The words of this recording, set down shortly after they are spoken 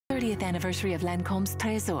30th anniversary of Lancome's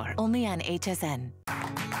Trésor, only on HSN.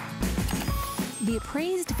 The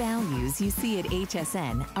appraised values you see at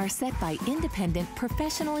HSN are set by independent,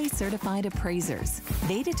 professionally certified appraisers.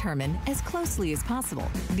 They determine, as closely as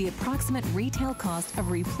possible, the approximate retail cost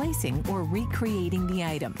of replacing or recreating the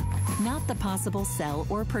item, not the possible sell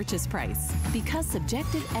or purchase price. Because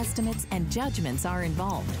subjective estimates and judgments are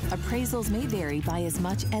involved, appraisals may vary by as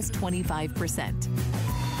much as 25%.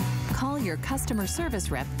 Call your customer service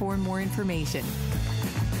rep for more information.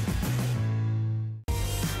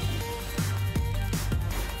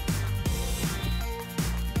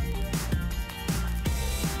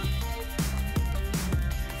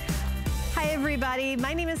 Everybody,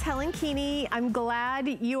 my name is Helen Keeney. I'm glad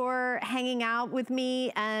you're hanging out with me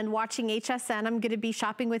and watching HSN. I'm going to be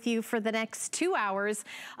shopping with you for the next 2 hours.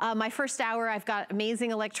 My first hour, I've got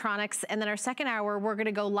amazing electronics, and then our second hour, we're going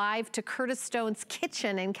to go live to Curtis Stone's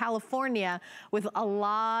kitchen in California with a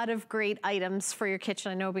lot of great items for your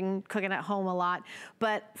kitchen. I know I've been cooking at home a lot,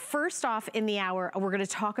 but first off in the hour, we're going to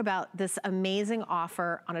talk about this amazing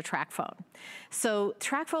offer on a TracFone. So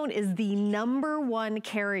TracFone is the #1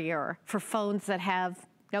 carrier for phones that have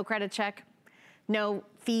no credit check, no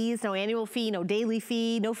fees, no annual fee, no daily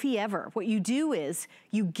fee, no fee ever. What you do is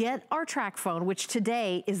you get our TracFone, which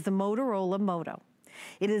today is the Motorola Moto.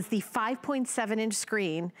 It is the 5.7-inch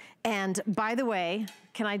screen. And by the way,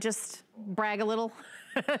 can I just brag a little?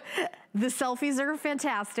 The selfies are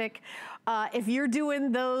fantastic. If you're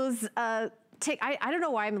doing those, I don't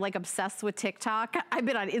know why I'm like obsessed with TikTok. I've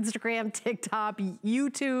been on Instagram, TikTok,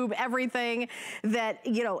 YouTube, everything that,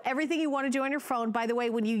 you know, everything you want to do on your phone. By the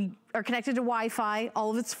way, when you are connected to Wi-Fi,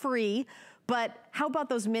 all of it's free. But how about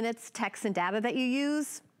those minutes, texts, and data that you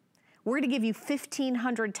use? We're going to give you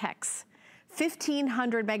 1,500 texts,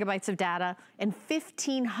 1,500 megabytes of data, and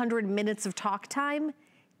 1,500 minutes of talk time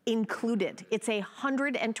included. It's a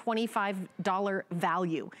 $125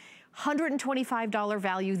 value. $125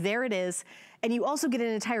 value, there it is. And you also get an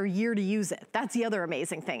entire year to use it. That's the other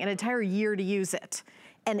amazing thing, an entire year to use it.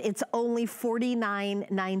 And it's only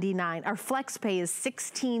 $49.99. Our flex pay is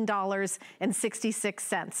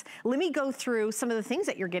 $16.66. Let me go through some of the things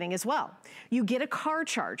that you're getting as well. You get a car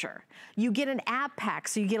charger. You get an app pack,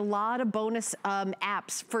 so you get a lot of bonus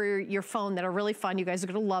apps for your phone that are really fun. You guys are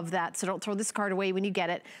gonna love that, so don't throw this card away when you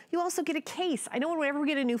get it. You also get a case. I know whenever we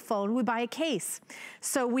get a new phone, we buy a case.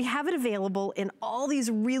 So we have it available in all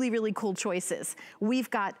these really, really cool choices.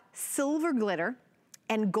 We've got silver glitter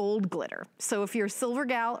and gold glitter. So if you're a silver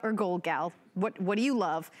gal or gold gal, what do you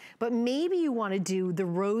love? But maybe you wanna do the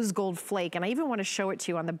rose gold flake, and I even wanna show it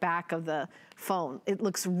to you on the back of the phone. It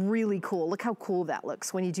looks really cool. Look how cool that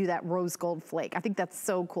looks when you do that rose gold flake. I think that's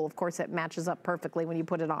so cool. Of course, it matches up perfectly when you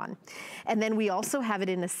put it on. And then we also have it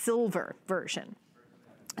in a silver version.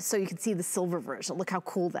 So you can see the silver version. Look how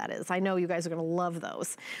cool that is. I know you guys are gonna love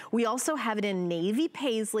those. We also have it in navy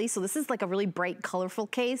paisley. So this is like a really bright, colorful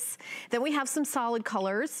case. Then we have some solid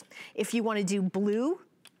colors. If you wanna do blue,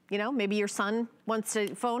 you know, maybe your son wants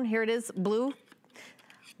a phone, here it is, blue.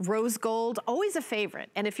 Rose gold, always a favorite.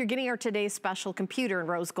 And if you're getting our today's special computer in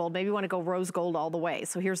rose gold, maybe you wanna go rose gold all the way.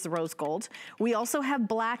 So here's the rose gold. We also have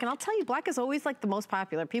black, and I'll tell you, black is always like the most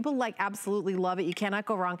popular. People like absolutely love it. You cannot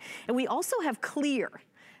go wrong. And we also have clear.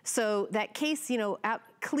 So that case, you know,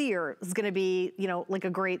 clear is gonna be, you know, like a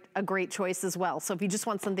great choice as well. So if you just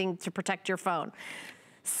want something to protect your phone.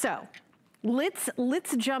 So let's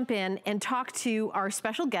jump in and talk to our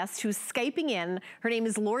special guest who's Skyping in. Her name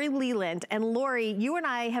is Lori Leland. And Lori, you and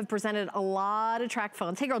I have presented a lot of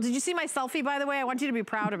TracFones. Hey girl, did you see my selfie, by the way? I want you to be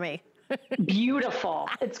proud of me. Beautiful.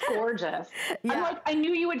 It's gorgeous. Yeah. I'm like, I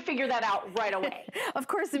knew you would figure that out right away. Of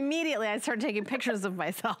course, immediately I started taking pictures of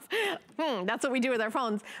myself. That's what we do with our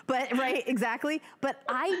phones. But right, exactly. But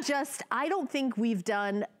I don't think we've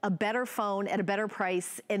done a better phone at a better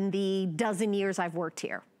price in the dozen years I've worked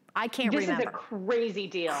here. I can't remember. This is a crazy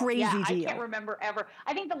deal. Crazy deal. I can't remember ever.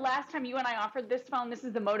 I think the last time you and I offered this phone, this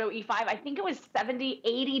is the Moto E5, I think it was $70,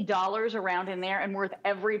 $80 around in there and worth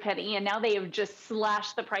every penny. And now they have just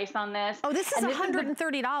slashed the price on this. Oh, this is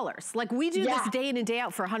 $130. Like we do this day in and day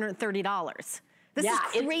out for $130. This is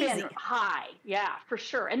crazy. It's been high. Yeah, for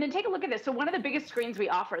sure. And then take a look at this. So one of the biggest screens we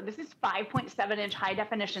offer, this is 5.7-inch high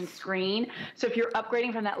definition screen. So if you're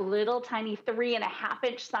upgrading from that little tiny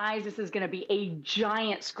 3.5-inch size, this is going to be a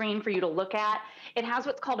giant screen for you to look at. It has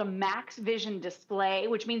what's called a max vision display,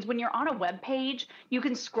 which means when you're on a web page, you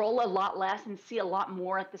can scroll a lot less and see a lot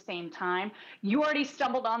more at the same time. You already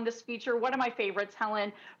stumbled on this feature. One of my favorites,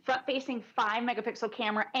 Helen, front-facing 5-megapixel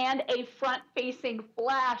camera and a front-facing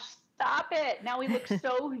flash. Stop it. Now we look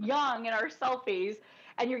so young in our selfies.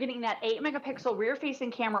 and you're getting that 8-megapixel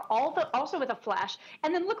rear-facing camera, also with a flash.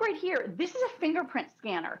 And then look right here, this is a fingerprint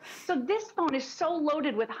scanner. So this phone is so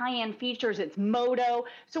loaded with high-end features. It's Moto.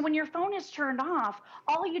 So when your phone is turned off,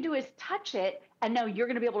 all you do is touch it, and no, you're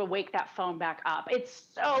going to be able to wake that phone back up. It's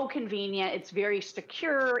so convenient. It's very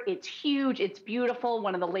secure. It's huge. It's beautiful.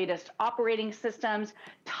 One of the latest operating systems,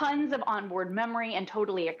 tons of onboard memory and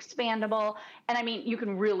totally expandable. And I mean, you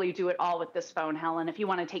can really do it all with this phone, Helen. If you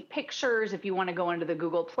want to take pictures, if you want to go into the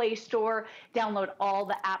Google Play Store, download all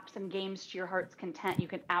the apps and games to your heart's content, you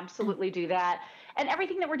can absolutely do that. And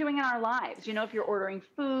everything that we're doing in our lives, you know, if you're ordering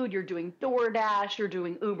food, you're doing DoorDash, you're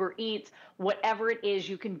doing Uber Eats, whatever it is,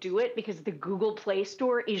 you can do it because the Google Play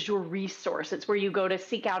Store is your resource. It's where you go to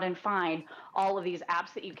seek out and find all of these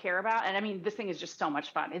apps that you care about. And I mean, this thing is just so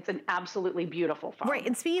much fun. It's an absolutely beautiful phone. Right,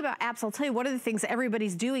 and speaking about apps, I'll tell you, one of the things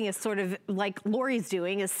everybody's doing is sort of like Lori's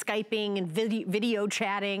doing, is Skyping and video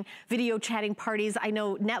chatting parties. I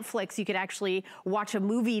know Netflix, you could actually watch a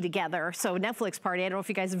movie together. So Netflix party, I don't know if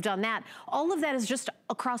you guys have done that. All of that is just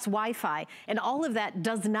across Wi-Fi, and all of that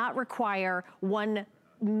does not require 1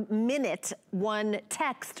 minute, 1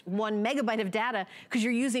 text, 1 megabyte of data, because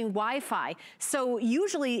you're using Wi-Fi. So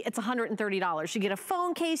usually it's $130. You get a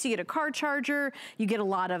phone case, you get a car charger, you get a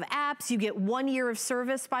lot of apps, you get 1 year of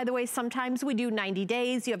service. By the way, sometimes we do 90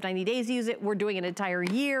 days. You have 90 days to use it. We're doing an entire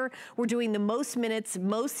year. We're doing the most minutes,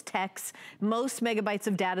 most texts, most megabytes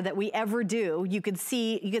of data that we ever do. You could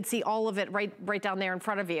see all of it right down there in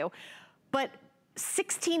front of you. But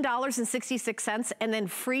 $16.66 and then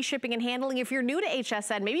free shipping and handling. If you're new to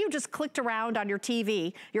HSN, maybe you just clicked around on your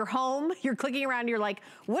TV, you're home, you're clicking around, you're like,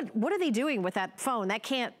 what are they doing with that phone? That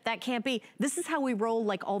can't be. This is how we roll,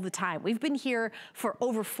 like, all the time. We've been here for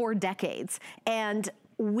over 4 decades, and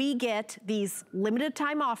we get these limited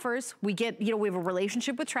time offers. We get, you know, we have a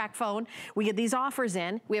relationship with TracFone. We get these offers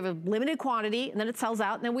in, we have a limited quantity, and then it sells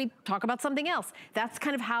out, and then we talk about something else. That's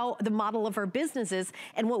kind of how the model of our business is.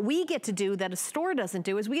 And what we get to do that a store doesn't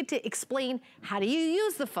do is we get to explain, how do you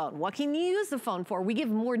use the phone? What can you use the phone for? We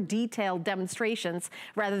give more detailed demonstrations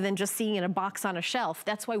rather than just seeing in a box on a shelf.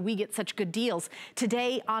 That's why we get such good deals.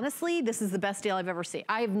 Today, honestly, this is the best deal I've ever seen.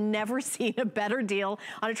 I have never seen a better deal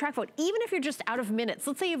on a TracFone, even if you're just out of minutes.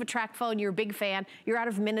 Let's say you have a TracFone, you're a big fan, you're out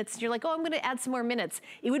of minutes, and you're like, oh, I'm gonna add some more minutes.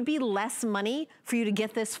 It would be less money for you to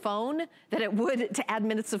get this phone than it would to add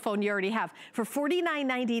minutes to the phone you already have. For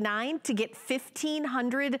 $49.99 to get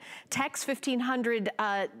 1,500 texts, 1,500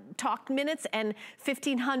 talk minutes, and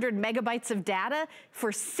 1,500 megabytes of data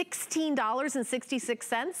for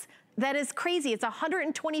 $16.66, that is crazy. It's a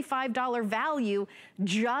 $125 value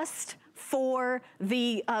just for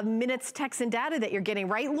the minutes, text, and data that you're getting,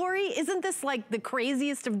 right, Lori? Isn't this like the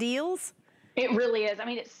craziest of deals? It really is. I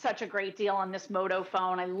mean, it's such a great deal on this Moto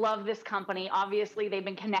phone. I love this company. Obviously, they've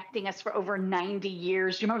been connecting us for over 90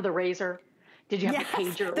 years. Do you remember the Razor? Did you have the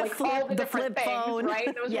pager? The flip, all the different flip things, phone.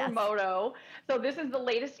 right? Those were Moto. So this is the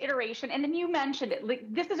latest iteration. And then you mentioned it. Like,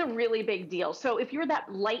 this is a really big deal. So if you're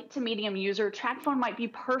that light to medium user, TracFone might be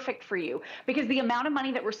perfect for you, because the amount of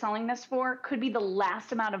money that we're selling this for could be the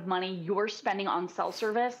last amount of money you're spending on cell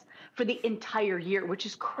service for the entire year, which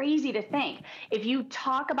is crazy to think. If you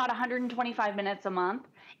talk about 125 minutes a month,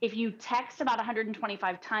 if you text about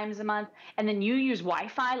 125 times a month, and then you use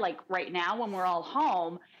Wi-Fi, like right now when we're all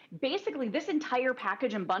home, basically this entire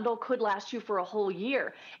package and bundle could last you for a whole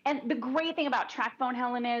year. And the great thing about TracFone,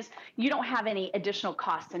 Helen, is you don't have any additional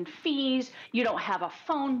costs and fees. You don't have a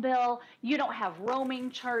phone bill. You don't have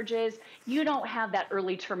roaming charges. You don't have that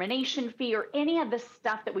early termination fee or any of the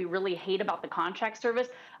stuff that we really hate about the contract service.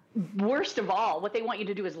 Worst of all, what they want you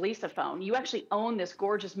to do is lease a phone. You actually own this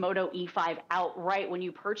gorgeous Moto E5 outright when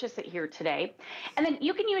you purchase it here today. And then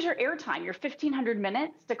you can use your airtime, your 1,500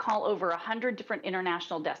 minutes, to call over 100 different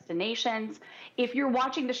international destinations. If you're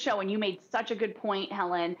watching the show and you made such a good point,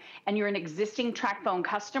 Helen, and you're an existing TracFone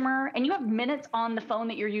customer and you have minutes on the phone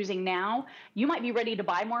that you're using now, you might be ready to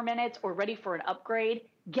buy more minutes or ready for an upgrade.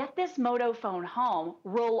 Get this Moto phone home,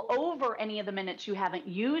 roll over any of the minutes you haven't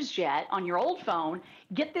used yet on your old phone,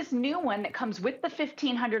 get this new one that comes with the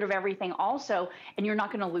 1,500 of everything also, and you're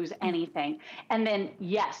not going to lose anything. And then,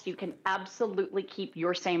 yes, you can absolutely keep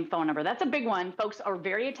your same phone number. That's a big one. Folks are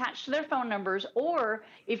very attached to their phone numbers, or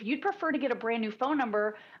if you'd prefer to get a brand new phone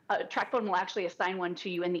number, TracFone will actually assign one to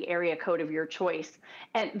you in the area code of your choice.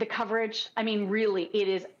 And the coverage, I mean, really, it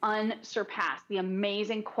is unsurpassed. The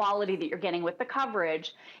amazing quality that you're getting with the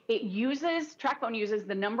coverage. TracFone uses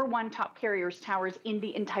the #1 top carriers towers in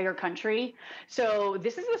the entire country. So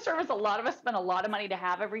this is a service a lot of us spend a lot of money to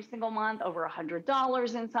have every single month, over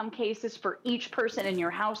 $100 in some cases for each person in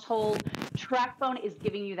your household. TracFone is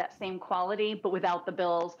giving you that same quality, but without the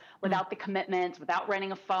bills, without the commitments, without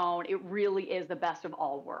renting a phone. It really is the best of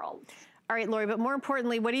all worlds. All right, Lori, but more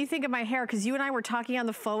importantly, what do you think of my hair? Because you and I were talking on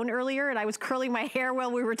the phone earlier, and I was curling my hair while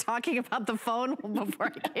we were talking about the phone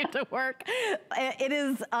before I came to work. It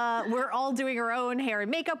is, we're all doing our own hair and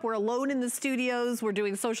makeup. We're alone in the studios. We're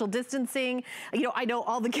doing social distancing. You know, I know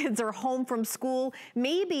all the kids are home from school.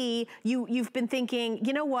 Maybe you've been thinking,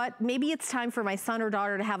 you know what? Maybe it's time for my son or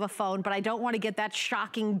daughter to have a phone, but I don't want to get that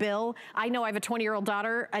shocking bill. I know I have a 20-year-old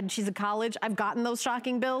daughter, and she's in college. I've gotten those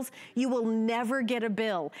shocking bills. You will never get a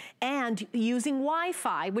bill. And using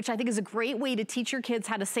Wi-Fi, which I think is a great way to teach your kids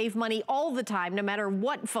how to save money all the time, no matter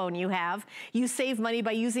what phone you have. You save money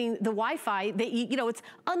by using the Wi-Fi. You know, it's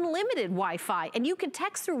unlimited Wi-Fi, and you can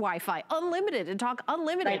text through Wi-Fi, unlimited, and talk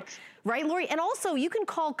unlimited. Right, Lori? And also, you can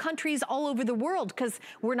call countries all over the world because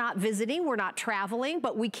we're not visiting, we're not traveling,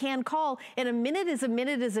 but we can call, and a minute is a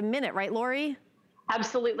minute is a minute, right, Lori?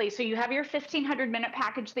 Absolutely. So you have your 1,500-minute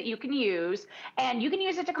package that you can use, and you can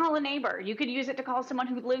use it to call a neighbor. You could use it to call someone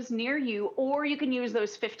who lives near you, or you can use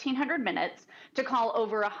those 1,500 minutes to call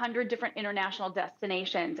over 100 different international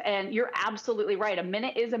destinations. And you're absolutely right. A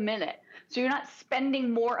minute is a minute. So you're not spending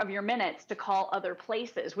more of your minutes to call other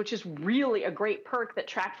places, which is really a great perk that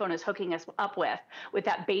TracFone is hooking us up with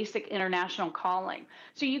that basic international calling.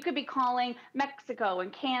 So you could be calling Mexico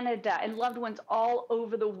and Canada and loved ones all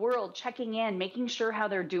over the world, checking in, making sure how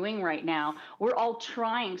they're doing right now. We're all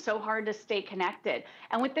trying so hard to stay connected.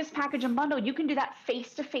 And with this package and bundle, you can do that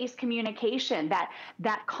face-to-face communication,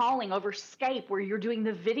 that calling over Skype where you're doing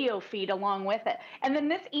the video feed along with it. And then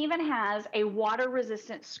this even has a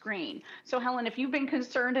water-resistant screen. So Helen, if you've been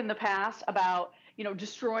concerned in the past about, you know,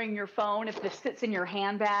 destroying your phone, if this sits in your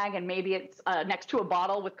handbag and maybe it's next to a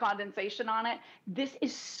bottle with condensation on it, this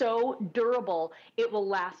is so durable, it will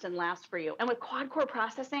last and last for you. And with quad-core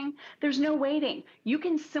processing, there's no waiting. You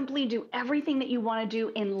can simply do everything that you want to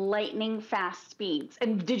do in lightning fast speeds.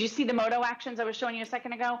 And did you see the Moto actions I was showing you a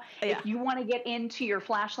second ago? Yeah. If you want to get into your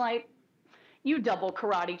flashlight, you double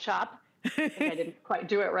karate chop. I think I didn't quite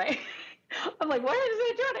do it right. I'm like, why is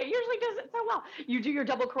it doing it? It usually does it so well. You do your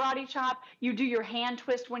double karate chop. You do your hand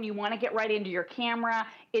twist when you want to get right into your camera.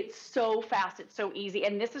 It's so fast. It's so easy.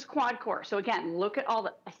 And this is quad core. So again, look at all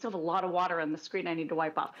the, I still have a lot of water on the screen I need to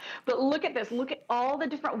wipe off. But look at this. Look at all the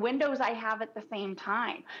different windows I have at the same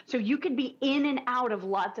time. So you could be in and out of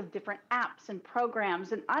lots of different apps and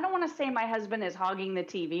programs. And I don't want to say my husband is hogging the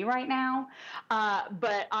TV right now,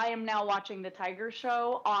 but I am now watching the Tiger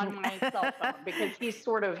Show on my cell phone because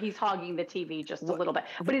he's hogging the TV just a little bit.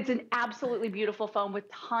 But it's an absolutely beautiful phone with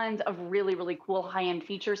tons of really, really cool high-end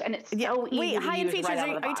features, and it's so easy to use high-end features, right out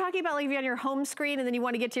of the box. Are you talking about like if you're on your home screen and then you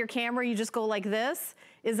want to get to your camera, you just go like this?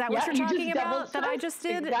 Is that what you're talking about that I just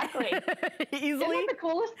did? Exactly. Easily? Isn't that the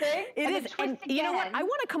coolest thing? It is. And you know what? I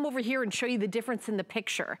want to come over here and show you the difference in the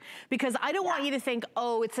picture because I don't want you to think,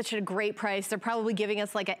 oh, it's such a great price. They're probably giving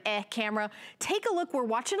us like a camera. Take a look. We're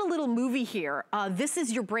watching a little movie here. This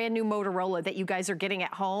is your brand new Motorola that you guys are getting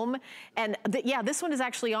at home. And yeah, this one is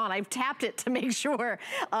actually on. I've tapped it to make sure.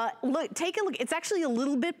 Look, take a look. It's actually a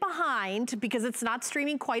little bit behind because it's not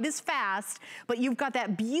streaming quite as fast, but you've got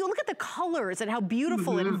that beauty. Look at the colors and how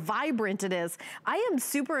beautiful and vibrant it is. I am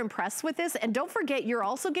super impressed with this. And don't forget, you're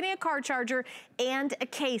also getting a car charger and a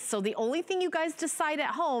case. So the only thing you guys decide at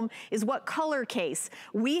home is what color case.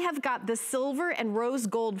 We have got the silver and rose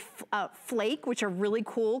gold flake, which are really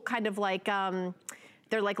cool, kind of like,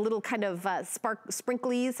 they're like little kind of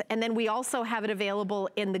sprinklies. And then we also have it available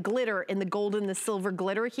in the glitter, in the gold and the silver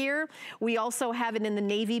glitter here. We also have it in the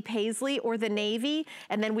navy paisley or the navy.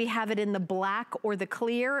 And then we have it in the black or the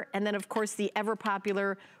clear. And then of course the ever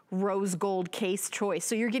popular rose gold case choice.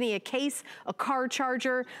 So you're getting a case, a car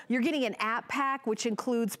charger, you're getting an app pack, which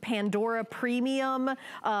includes Pandora Premium,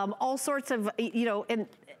 all sorts of, you know, and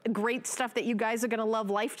great stuff that you guys are gonna love.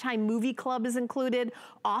 Lifetime Movie Club is included.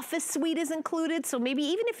 Office Suite is included. So maybe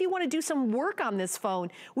even if you wanna do some work on this phone,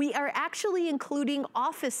 we are actually including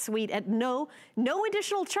Office Suite at no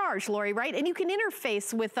additional charge, Lori, right? And you can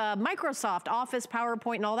interface with Microsoft Office,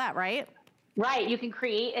 PowerPoint, and all that, right? Right. You can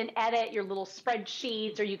create and edit your little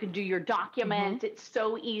spreadsheets, or you can do your document. It's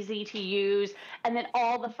so easy to use. And then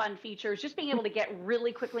all the fun features, just being able to get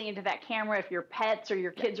really quickly into that camera if your pets or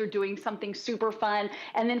your kids are doing something super fun.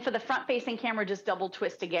 And then for the front facing camera, just double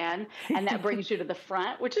twist again. And that brings you to the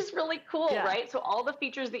front, which is really cool, right? So all the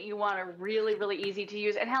features that you want are really, really easy to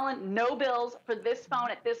use. And Helen, no bills for this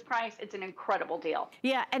phone at this price. It's an incredible deal.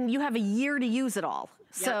 Yeah, and you have a year to use it all.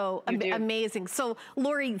 So amazing. So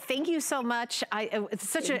Lori, thank you so much. It's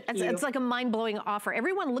such it's like a mind-blowing offer.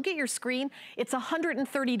 Everyone look at your screen. It's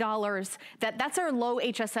 $130. That's our low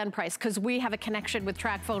HSN price because we have a connection with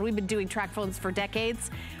TracFone. We've been doing TracFones for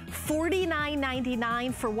decades.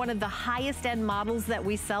 $49.99 for one of the highest end models that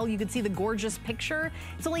we sell. You can see the gorgeous picture.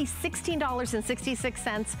 It's only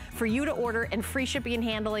 $16.66 for you to order and free shipping and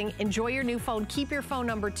handling. Enjoy your new phone. Keep your phone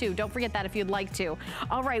number too. Don't forget that if you'd like to.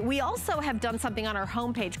 All right, we also have done something on our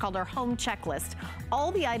homepage called our home checklist.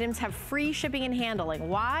 All the items have free shipping and handling.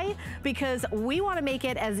 Why? Because we want to make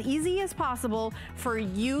it as easy as possible for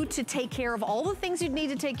you to take care of all the things you need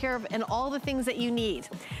to take care of and all the things that you need.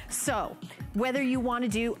 So whether you want to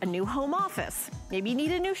do a new home office, maybe you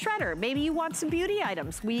need a new shredder, maybe you want some beauty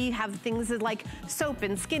items. We have things like soap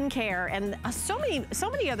and skincare and so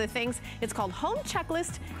many other things. It's called Home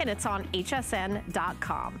Checklist and it's on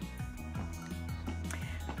hsn.com.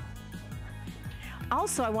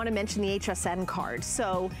 Also, I want to mention the HSN card.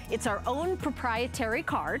 So it's our own proprietary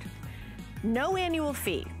card, no annual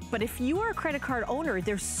fee. But if you are a credit card owner,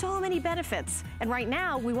 there's so many benefits. And right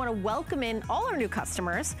now, we want to welcome in all our new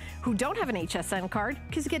customers who don't have an HSN card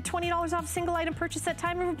because you get $20 off single item purchase at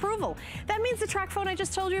time of approval. That means the TracFone I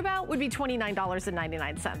just told you about would be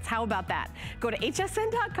 $29.99. How about that? Go to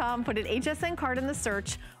hsn.com, put an HSN card in the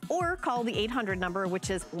search, or call the 800 number, which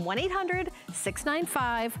is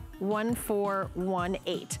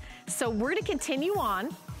 1-800-695-1418. So we're going to continue on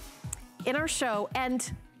in our show,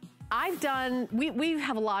 and we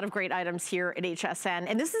have a lot of great items here at HSN,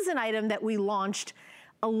 and this is an item that we launched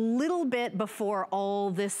a little bit before all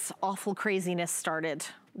this awful craziness started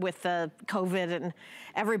with the COVID and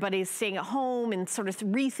everybody's staying at home and sort of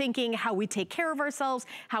rethinking how we take care of ourselves,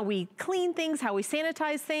 how we clean things, how we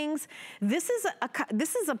sanitize things. This is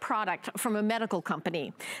a product from a medical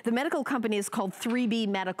company. The medical company is called 3B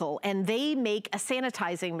Medical, and they make a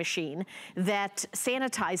sanitizing machine that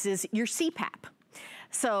sanitizes your CPAP.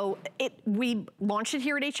 So we launched it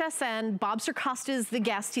here at HSN. Bob Circosta is the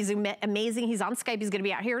guest. He's amazing. He's on Skype. He's going to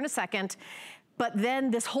be out here in a second. But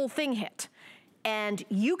then this whole thing hit. And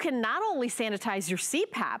you can not only sanitize your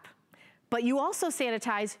CPAP, but you also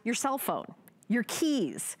sanitize your cell phone, your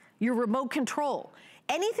keys, your remote control.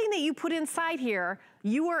 Anything that you put inside here,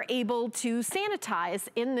 you are able to sanitize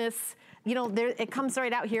in this, it comes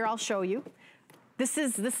right out here. I'll show you. This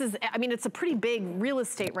is, I mean, it's a pretty big real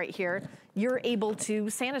estate right here. You're able to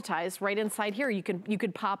sanitize right inside here. You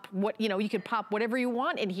could pop you could pop whatever you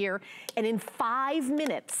want in here, and in 5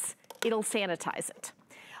 minutes, it'll sanitize it.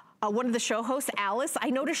 One of the show hosts, Alice,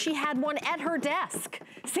 I noticed she had one at her desk,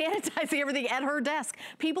 sanitizing everything at her desk.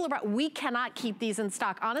 We cannot keep these in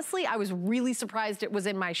stock. Honestly, I was really surprised it was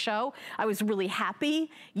in my show. I was really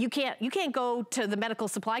happy. You can't go to the medical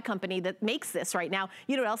supply company that makes this right now.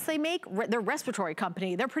 You know what else they make? They're a respiratory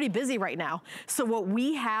company. They're pretty busy right now. So what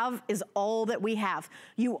we have is all that we have.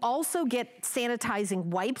 You also get sanitizing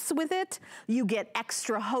wipes with it. You get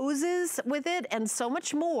extra hoses with it and so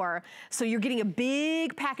much more. So you're getting a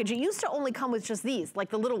big package. It used to only come with just these, like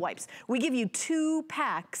the little wipes. We give you 2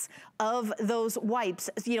 packs of those wipes,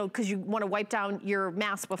 because you want to wipe down your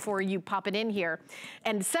mask before you pop it in here.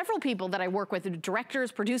 And several people that I work with, the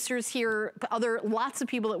directors, producers here, lots of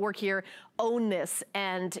people that work here own this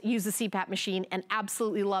and use the CPAP machine and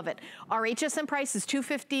absolutely love it. Our HSN price is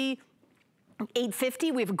 $250.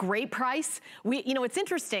 $850, we have a great price. It's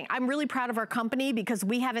interesting. I'm really proud of our company because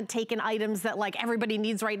we haven't taken items that like everybody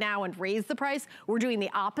needs right now and raised the price. We're doing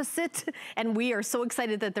the opposite, and we are so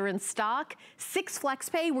excited that they're in stock. 6 flex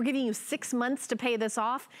pay, we're giving you 6 months to pay this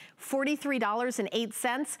off,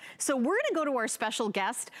 $43.08. So we're gonna go to our special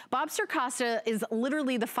guest. Bob Circosta is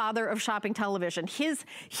literally the father of shopping television.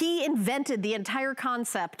 He invented the entire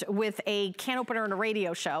concept with a can opener and a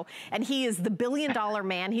radio show, and he is the billion-dollar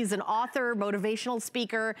man. He's an author, motivational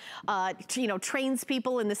speaker, trains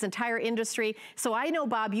people in this entire industry. So I know,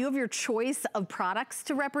 Bob, you have your choice of products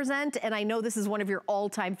to represent, and I know this is one of your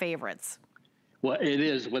all-time favorites. Well, it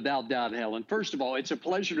is, without doubt, Helen. First of all, it's a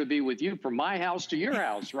pleasure to be with you from my house to your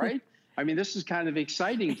house, right? I mean, this is kind of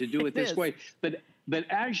exciting to do it this way. But But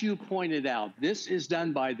as you pointed out, this is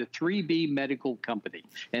done by the 3B Medical Company.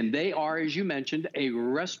 And they are, as you mentioned, a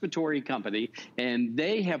respiratory company. And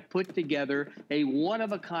they have put together a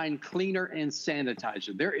one-of-a-kind cleaner and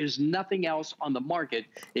sanitizer. There is nothing else on the market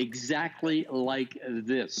exactly like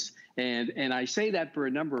this. And I say that for a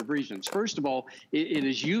number of reasons. First of all, it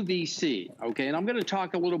is UVC, okay? And I'm going to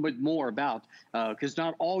talk a little bit more about, because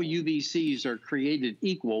not all UVCs are created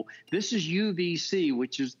equal. This is UVC,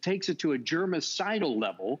 which takes it to a germicidal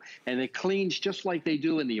level, and it cleans just like they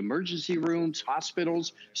do in the emergency rooms,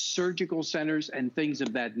 hospitals, surgical centers, and things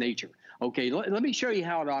of that nature. Okay, let me show you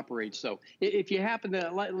how it operates. So if you happen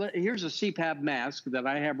to, here's a CPAP mask that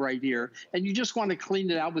I have right here, and you just want to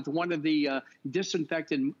clean it out with one of the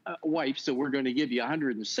disinfectant wipes. So we're going to give you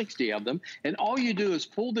 160 of them. And all you do is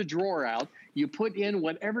pull the drawer out. You put in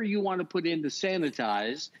whatever you want to put in to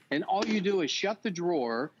sanitize. And all you do is shut the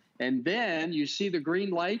drawer. And then you see the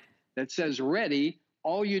green light that says ready.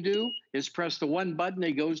 All you do is press the one button.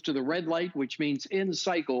 It goes to the red light, which means in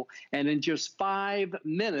cycle. And in just 5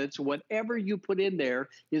 minutes, whatever you put in there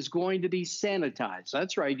is going to be sanitized.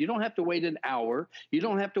 That's right. You don't have to wait an hour. You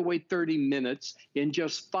don't have to wait 30 minutes. In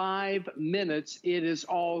just 5 minutes, it is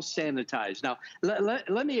all sanitized. Now,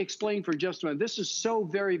 let me explain for just a minute. This is so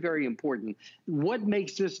very, very important. What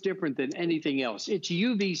makes this different than anything else? It's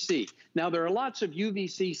UVC. Now, there are lots of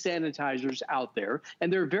UVC sanitizers out there,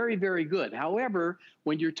 and they're very, very good. However,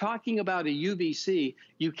 when you're talking about a UVC,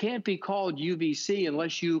 you can't be called UVC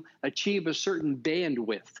unless you achieve a certain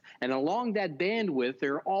bandwidth. And along that bandwidth,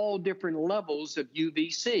 there are all different levels of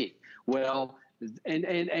UVC. Well,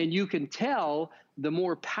 and you can tell the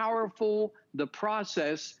more powerful the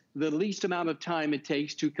process, the least amount of time it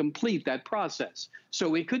takes to complete that process.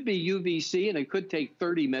 So it could be UVC, and it could take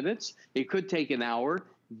 30 minutes. It could take an hour.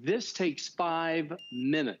 This takes 5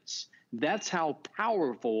 minutes. That's how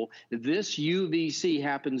powerful this UVC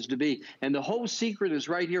happens to be. And the whole secret is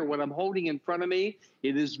right here. What I'm holding in front of me,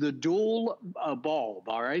 it is the dual bulb,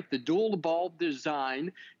 all right? The dual bulb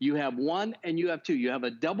design. You have one and you have two. You have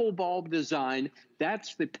a double bulb design.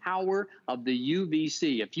 That's the power of the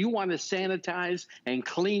UVC. If you want to sanitize and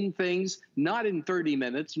clean things, not in 30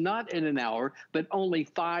 minutes, not in an hour, but only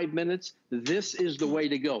 5 minutes, this is the way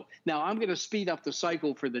to go. Now, I'm going to speed up the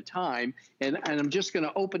cycle for the time, and I'm just going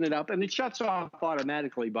to open it up. And it shuts off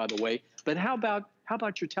automatically, by the way. But how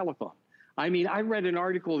about your telephone? I mean, I read an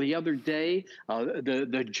article the other day,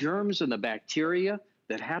 the germs and the bacteria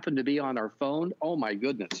that happen to be on our phone. Oh, my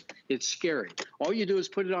goodness. It's scary. All you do is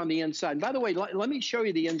put it on the inside. And by the way, let me show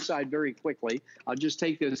you the inside very quickly. I'll just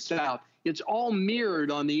take this out. It's all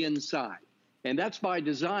mirrored on the inside. And that's by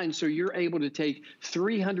design, so you're able to take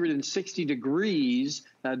 360 degrees,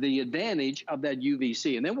 the advantage of that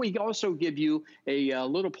UVC. And then we also give you a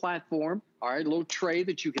little platform, all right, a little tray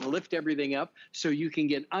that you can lift everything up so you can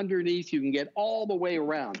get underneath, you can get all the way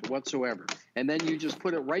around whatsoever. And then you just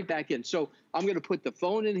put it right back in. So I'm going to put the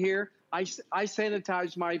phone in here. I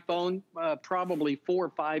sanitize my phone probably 4 or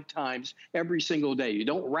 5 times every single day. You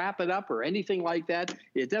don't wrap it up or anything like that.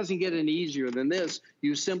 It doesn't get any easier than this.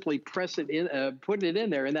 You simply press it in, put it in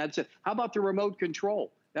there, and that's it. How about the remote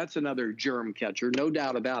control? That's another germ catcher, no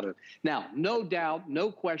doubt about it. Now, no doubt,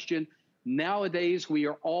 no question, nowadays we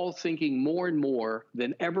are all thinking more and more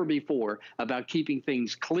than ever before about keeping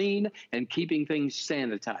things clean and keeping things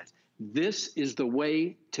sanitized. This is the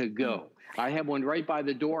way to go. I have one right by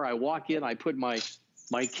the door. I walk in, I put my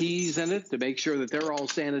keys in it to make sure that they're all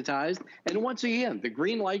sanitized. And once again, the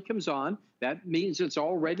green light comes on. That means it's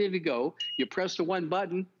all ready to go. You press the one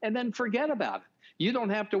button and then forget about it. You don't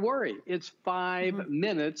have to worry. It's 5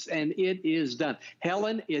 minutes and it is done.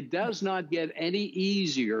 Helen, it does not get any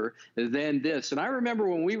easier than this. And I remember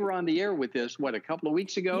when we were on the air with this, what, a couple of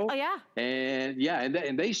weeks ago? Oh, yeah.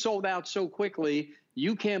 And they sold out so quickly.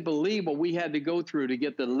 You can't believe what we had to go through to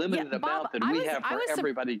get the limited amount that we have for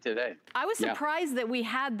everybody today. I was surprised that we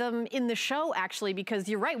had them in the show, actually, because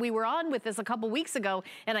you're right. We were on with this a couple weeks ago,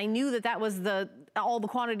 and I knew that that was all the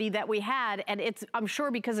quantity that we had. And I'm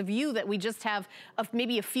sure because of you that we just have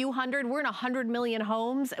maybe a few hundred. We're in 100 million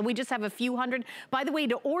homes, and we just have a few hundred. By the way,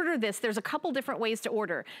 to order this, there's a couple different ways to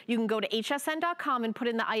order. You can go to hsn.com and put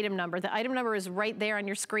in the item number. The item number is right there on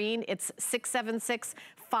your screen. It's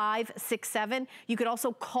 676-567. You could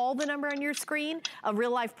also call the number on your screen. A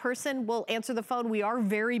real live person will answer the phone. We are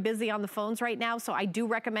very busy on the phones right now, so I do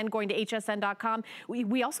recommend going to hsn.com.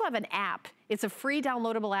 We also have an app. It's a free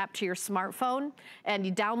downloadable app to your smartphone, and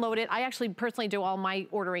you download it. I actually personally do all my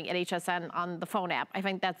ordering at HSN on the phone app. I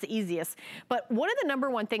think that's the easiest. But one of the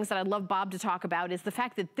 #1 things that I'd love Bob to talk about is the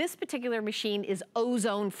fact that this particular machine is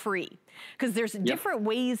ozone free, because there's different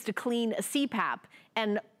ways to clean a CPAP,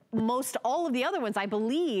 and most all of the other ones, I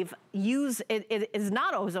believe, it is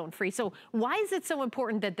not ozone free. So why is it so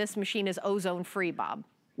important that this machine is ozone free, Bob?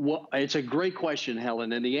 Well, it's a great question,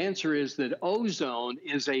 Helen, and the answer is that ozone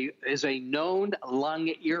is a known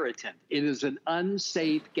lung irritant. It is an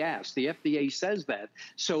unsafe gas. The FDA says that.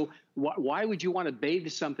 So why would you want to bathe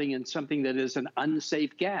something in something that is an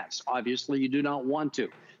unsafe gas? Obviously, you do not want to.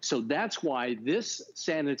 So that's why this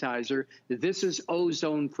sanitizer, this is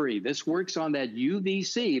ozone free. This works on that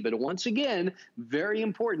UVC, but once again, very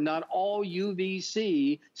important, not all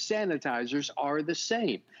UVC sanitizers are the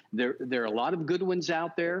same. There are a lot of good ones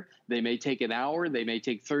out there. They may take an hour, they may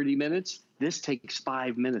take 30 minutes. This takes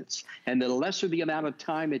 5 minutes. And the lesser the amount of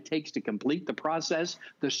time it takes to complete the process,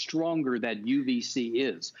 the stronger that UVC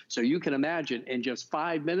is. So you can imagine in just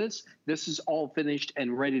 5 minutes, this is all finished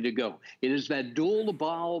and ready to go. It is that dual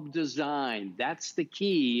bulb design. That's the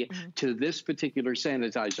key to this particular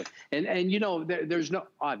sanitizer. And you know, there's no,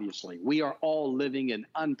 obviously, we are all living in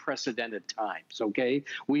unprecedented times, okay?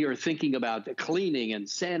 We are thinking about the cleaning and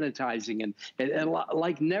sanitizing and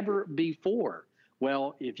like never before.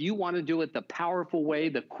 Well, if you want to do it the powerful way,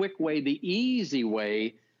 the quick way, the easy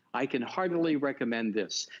way, I can heartily recommend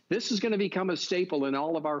this. This is going to become a staple in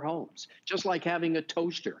all of our homes, just like having a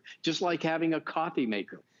toaster, just like having a coffee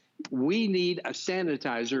maker. We need a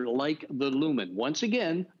sanitizer like the Lumen, once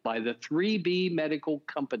again, by the 3B Medical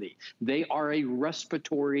Company. They are a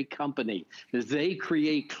respiratory company. They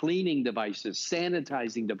create cleaning devices,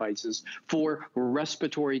 sanitizing devices for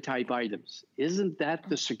respiratory type items. Isn't that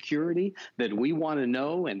the security that we want to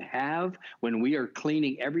know and have when we are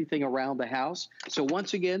cleaning everything around the house? So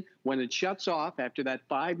once again, when it shuts off after that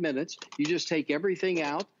 5 minutes, you just take everything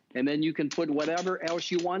out, and then you can put whatever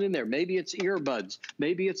else you want in there. Maybe it's earbuds.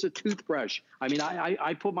 Maybe it's a toothbrush. I mean,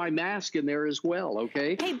 I put my mask in there as well,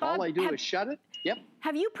 okay? Hey, Bob, all I do is shut it. Yep.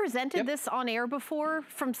 Have you presented this on air before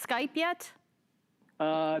from Skype yet?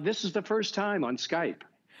 This is the first time on Skype.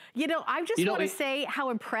 You know, I just want to say how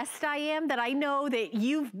impressed I am that I know that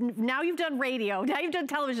you've done radio, now you've done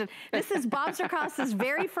television. This is Bob Zerkos's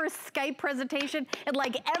very first Skype presentation, and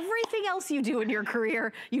like everything else you do in your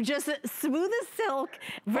career, you just smooth as silk,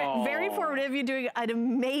 very informative. You're doing an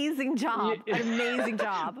amazing job, an amazing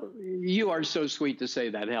job. You are so sweet to say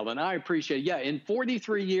that, Helen. I appreciate it. Yeah, in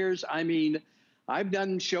 43 years, I mean, I've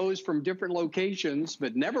done shows from different locations,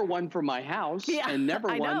 but never one from my house, and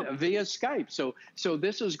never one via Skype. So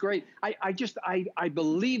this is great. I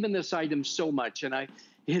believe in this item so much, and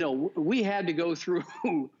we had to go through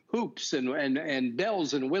hoops and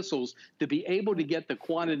bells and whistles to be able to get the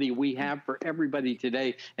quantity we have for everybody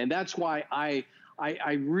today, and that's why I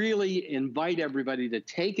really invite everybody to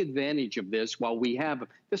take advantage of this while we have.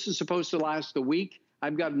 This is supposed to last a week.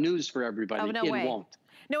 I've got news for everybody. Oh, no way. It won't.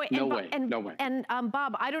 No way. And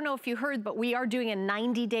Bob, I don't know if you heard, but we are doing a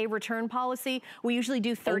 90-day return policy. We usually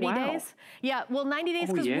do 30 days. Yeah, well, 90 days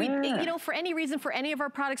because we, you know, for any reason, for any of our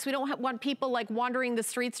products, we don't want people like wandering the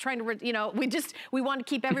streets trying to, you know, we want to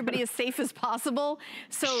keep everybody as safe as possible.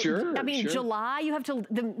 So, I mean, July, you have to,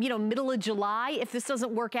 middle of July, if this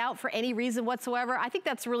doesn't work out for any reason whatsoever. I think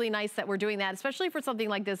that's really nice that we're doing that, especially for something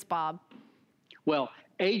like this, Bob. Well,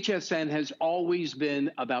 HSN has always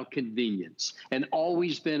been about convenience and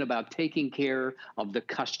always been about taking care of the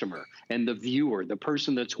customer and the viewer, the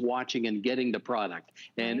person that's watching and getting the product.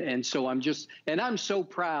 And so I'm so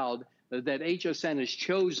proud that HSN has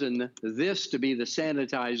chosen this to be the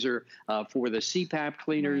sanitizer for the CPAP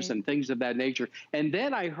cleaners and things of that nature. And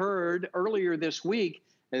then I heard earlier this week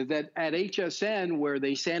that at HSN, where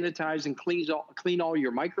they sanitize and clean all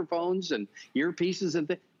your microphones and earpieces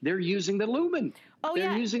and they're using the Lumen. Oh,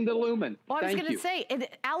 they're using the Lumen. Well, I was going to say,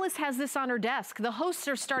 Alice has this on her desk. The hosts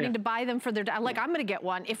are starting to buy them for their, like, I'm going to get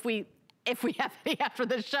one if we have any after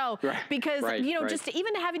the show, because just to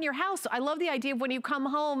even have in your house. I love the idea of when you come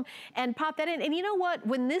home and pop that in. And you know what?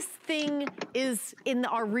 When this thing is in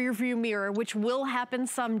our rearview mirror, which will happen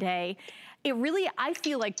someday, it really, I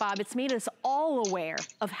feel like, Bob, it's made us all aware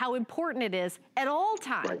of how important it is at all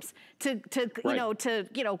times to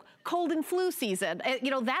cold and flu season.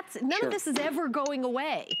 That's none of this is ever going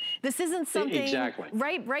away. This isn't something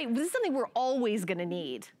right. This is something we're always going to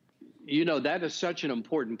need. You know, that is such an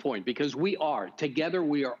important point, because we are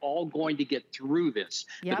all going to get through this.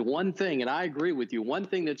 But one thing, and I agree with you, one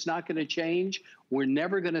thing that's not going to change, we're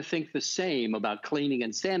never going to think the same about cleaning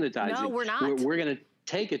and sanitizing. No, we're not. We're going to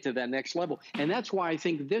take it to that next level. And that's why I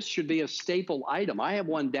think this should be a staple item. I have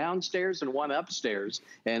one downstairs and one upstairs,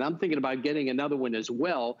 and I'm thinking about getting another one as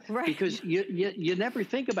well, because you never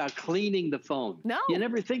think about cleaning the phone. No. You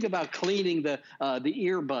never think about cleaning the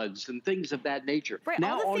earbuds and things of that nature. Right.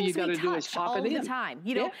 Now all you got to do is pop it in. All the time.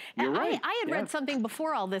 You know, you're right. I had read something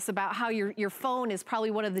before all this about how your phone is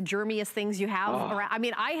probably one of the germiest things you have around. I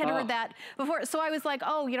mean, I had heard that before, so I was like,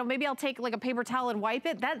 oh, you know, maybe I'll take like a paper towel and wipe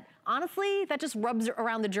it. That, honestly, that just rubs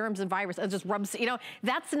around the germs and virus. It just rubs, you know,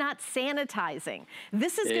 that's not sanitizing.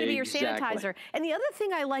 This is going to be your sanitizer. And the other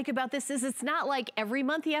thing I like about this is it's not like every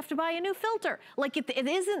month you have to buy a new filter. Like it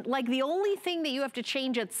isn't like the only thing that you have to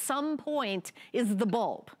change at some point is the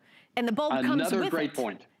bulb. And the bulb comes with it. Another great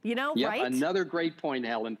point. You know, right? Another great point,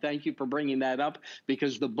 Helen. Thank you for bringing that up,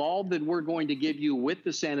 because the bulb that we're going to give you with the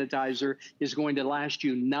sanitizer is going to last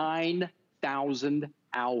you 9,000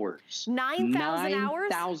 hours. 9,000 hours?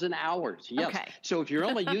 9,000 hours, yes. Okay. So if you're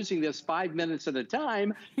only using this 5 minutes at a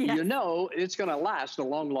time, you know it's going to last a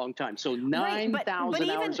long, long time. So 9,000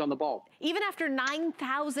 hours on the bulb. Even after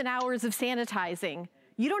 9,000 hours of sanitizing,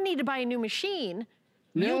 you don't need to buy a new machine.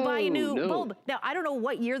 No, you buy a new bulb. Now, I don't know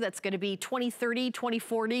what year that's going to be, 2030,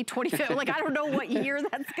 2040, 2050. Like, I don't know what year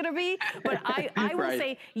that's going to be, but I will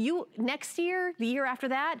say next year, the year after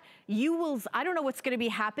that, you will, I don't know what's going to be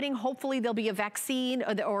happening. Hopefully there'll be a vaccine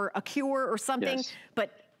or a cure or something,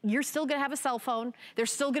 but you're still going to have a cell phone.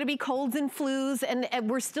 There's still going to be colds and flus, and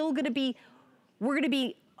we're still going to be,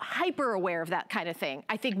 hyper aware of that kind of thing,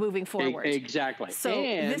 I think, moving forward. Exactly. So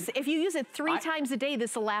if you use it 3 times a day,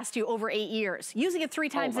 this will last you over 8 years. Using it 3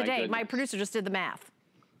 times a day, my producer just did the math.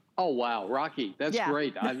 Oh, wow, Rocky, that's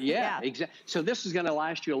great. Exactly. So this is going to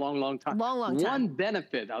last you a long, long time. Long time. One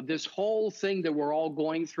benefit of this whole thing that we're all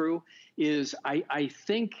going through is I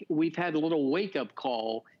think we've had a little wake-up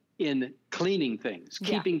call in cleaning things,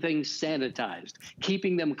 keeping things sanitized,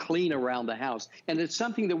 keeping them clean around the house. And it's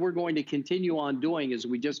something that we're going to continue on doing, as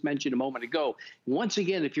we just mentioned a moment ago. Once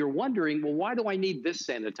again, if you're wondering, well, why do I need this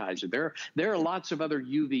sanitizer? There are lots of other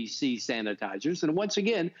UVC sanitizers. And once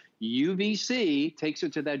again, UVC takes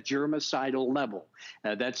it to that germicidal level.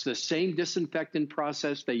 That's the same disinfectant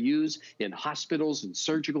process they use in hospitals and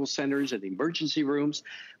surgical centers and emergency rooms.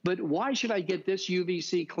 But why should I get this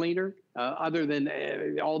UVC cleaner other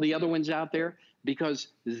than all the other ones out there? Because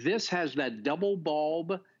this has that double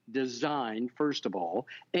bulb design, first of all,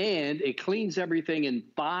 and it cleans everything in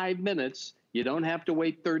 5 minutes. You don't have to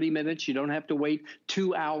wait 30 minutes. You don't have to wait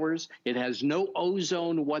 2 hours. It has no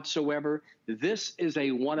ozone whatsoever. This is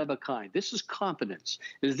a one of a kind. This is confidence.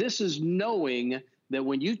 This is knowing that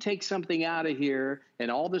when you take something out of here and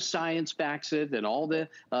all the science backs it and all the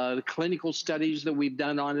clinical studies that we've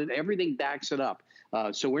done on it, everything backs it up.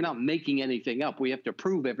 So we're not making anything up. We have to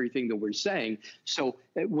prove everything that we're saying. So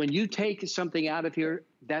when you take something out of here,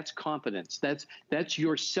 that's confidence. That's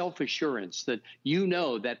your self-assurance that you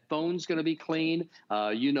know that phone's going to be clean.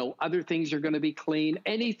 You know other things are going to be clean.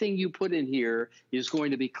 Anything you put in here is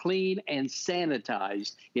going to be clean and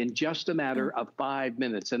sanitized in just a matter of 5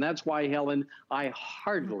 minutes. And that's why, Helen, I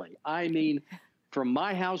mean, from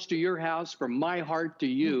my house to your house, from my heart to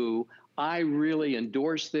you, I really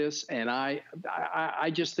endorse this, and I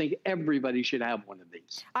just think everybody should have one of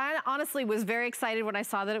these. I honestly was very excited when I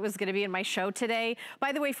saw that it was going to be in my show today.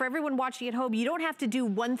 By the way, for everyone watching at home, you don't have to do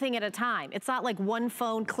one thing at a time. It's not like one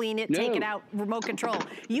phone, clean it, take it out, remote control.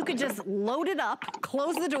 You could just load it up,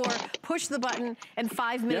 close the door, push the button, and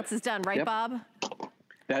 5 minutes is done, right, Bob?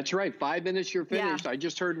 That's right. 5 minutes, you're finished. I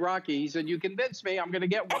just heard Rocky. He said, "You convinced me. I'm going to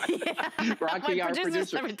get one." Rocky, our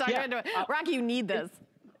producer. Rocky, you need this.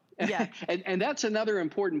 Yeah. And that's another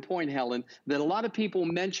important point, Helen, that a lot of people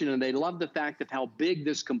mention, and they love the fact of how big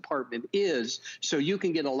this compartment is, so you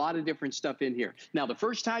can get a lot of different stuff in here. Now, the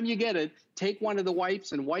first time you get it, take one of the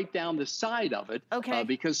wipes and wipe down the side of it,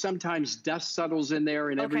 because sometimes dust settles in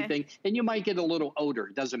there and everything, and you might get a little odor.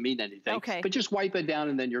 It doesn't mean anything, but just wipe it down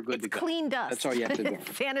and then you're good to go. Clean dust. That's all you have to do.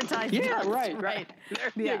 Sanitized dust. Right.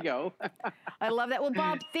 There you go. I love that. Well,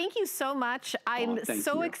 Bob, thank you so much. I'm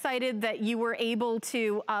so excited that you were able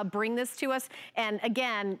to bring this to us. And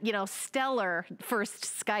again, you know, stellar first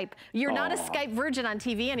Skype. You're not a Skype virgin on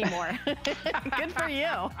TV anymore. Good for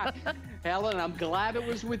you. Helen, I'm glad it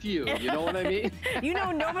was with you. You know what I mean? You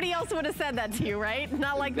know, nobody else would have said that to you, right?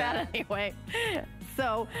 Not like that anyway.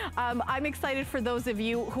 So I'm excited for those of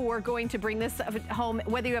you who are going to bring this home,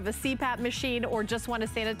 whether you have a CPAP machine or just want to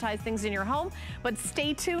sanitize things in your home. But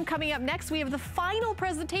stay tuned. Coming up next, we have the final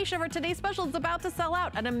presentation of our today's special. It's about to sell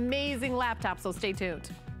out. An amazing laptop, so stay tuned.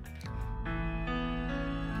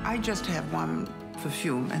 I just have one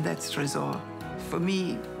perfume, and that's Trésor. For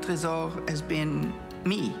me, Trésor has been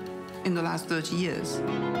me. in the last 30 years.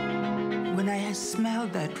 When I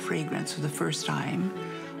smelled that fragrance for the first time,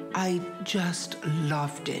 I just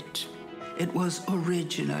loved it. It was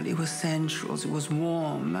original, it was sensual, it was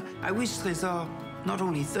warm. I wish Trésor not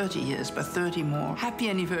only 30 years, but 30 more. Happy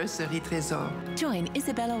anniversary, Trésor. Join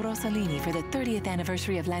Isabella Rossellini for the 30th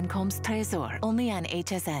anniversary of Lancome's Trésor, only on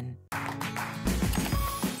HSN.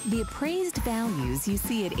 The appraised values you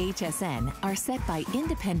see at HSN are set by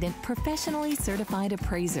independent, professionally certified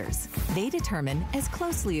appraisers. They determine, as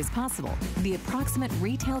closely as possible, the approximate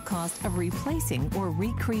retail cost of replacing or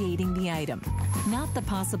recreating the item, not the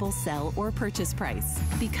possible sell or purchase price.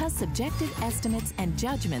 Because subjective estimates and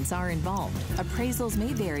judgments are involved, appraisals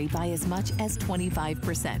may vary by as much as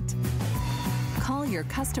 25%. Call your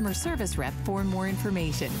customer service rep for more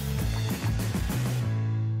information.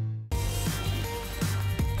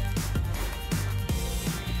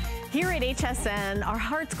 Here at HSN, our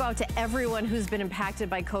hearts go out to everyone who's been impacted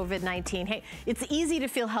by COVID-19. Hey, it's easy to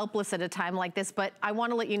feel helpless at a time like this, but I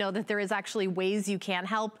want to let you know that there is actually ways you can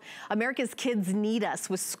help. America's kids need us.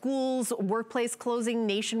 With schools, workplace closing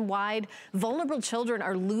nationwide, vulnerable children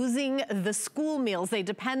are losing the school meals they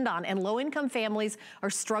depend on, and low-income families are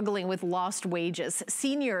struggling with lost wages.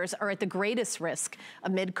 Seniors are at the greatest risk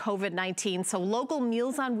amid COVID-19, so local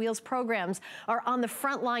Meals on Wheels programs are on the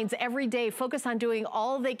front lines every day, focused on doing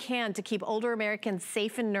all they can to keep older Americans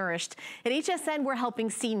safe and nourished. At HSN, we're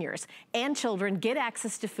helping seniors and children get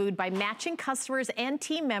access to food by matching customers and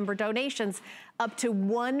team member donations up to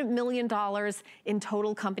 $1 million in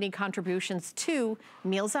total company contributions to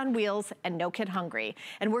Meals on Wheels and No Kid Hungry.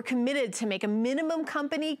 And we're committed to make a minimum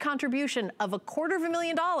company contribution of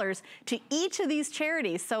 $250,000 to each of these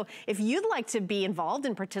charities. So if you'd like to be involved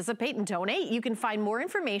and participate and donate, you can find more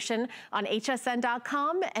information on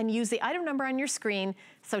hsn.com and use the item number on your screen,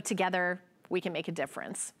 so together we can make a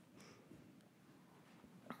difference.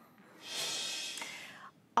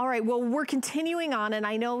 All right, well, we're continuing on, and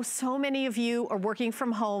I know so many of you are working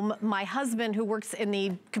from home. My husband, who works in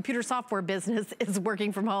the computer software business, is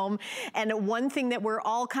working from home. And one thing that we're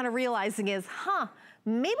all kind of realizing is,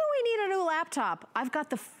 maybe we need a new laptop. I've got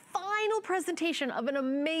the final presentation of an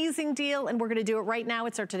amazing deal, and we're gonna do it right now.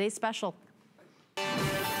 It's our today's special.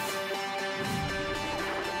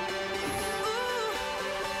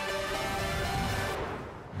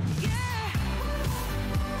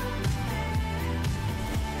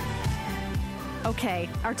 Okay,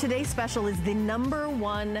 our today's special is the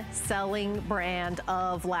 #1 selling brand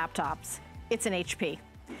of laptops. It's an HP.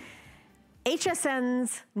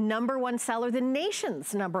 HSN's #1 seller, the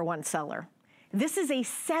nation's #1 seller. This is a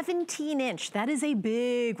 17-inch, that is a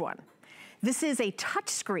big one. This is a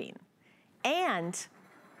touchscreen, and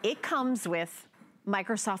it comes with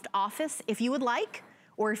Microsoft Office if you would like,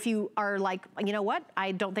 or if you are like, you know what,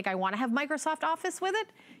 I don't think I want to have Microsoft Office with it,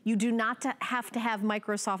 you do not have to have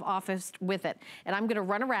Microsoft Office with it. And I'm gonna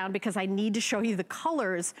run around because I need to show you the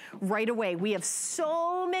colors right away. We have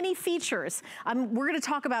so many features. We're gonna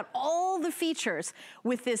talk about all the features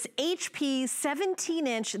with this HP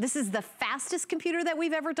 17-inch. This is the fastest computer that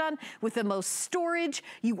we've ever done with the most storage.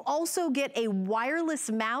 You also get a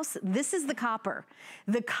wireless mouse. This is the copper.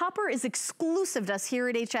 The copper is exclusive to us here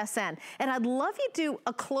at HSN. And I'd love you to do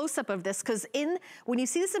a close-up of this, because when you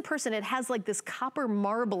see this in person, it has like this copper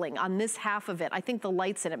marbling on this half of it. I think the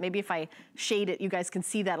light's in it. Maybe if I shade it, you guys can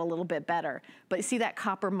see that a little bit better. But you see that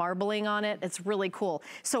copper marbling on it? It's really cool.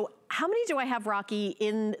 So how many do I have, Rocky,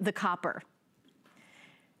 in the copper?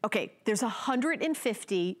 Okay, there's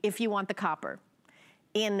 150 if you want the copper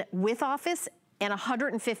with Office, and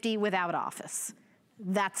 150 without Office.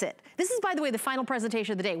 That's it. This is, by the way, the final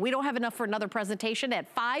presentation of the day. We don't have enough for another presentation. At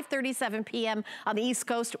 5:37 p.m. on the East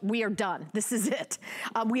Coast, we are done. This is it.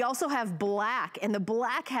 We also have black, and the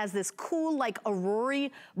black has this cool, like, Aurora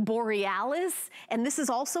Borealis, and this is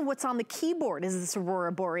also what's on the keyboard, is this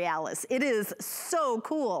Aurora Borealis. It is so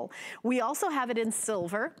cool. We also have it in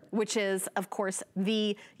silver, which is, of course,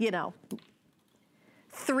 the,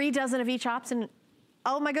 3 dozen of each option.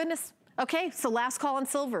 Oh my goodness. Okay, so last call on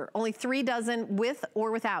silver, only 3 dozen with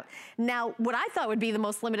or without. Now, what I thought would be the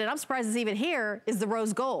most limited, I'm surprised it's even here, is the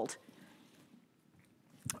rose gold.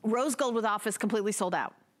 Rose gold with Office completely sold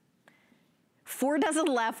out. 4 dozen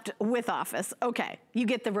left with Office. Okay, you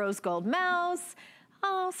get the rose gold mouse.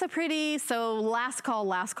 Oh, so pretty. So last call,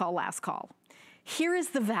 last call, last call. Here is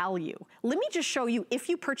the value. Let me just show you, if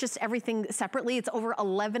you purchased everything separately, it's over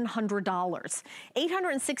 $1,100.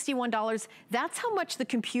 $861, that's how much the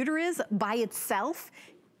computer is by itself.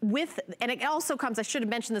 and it also comes, I should have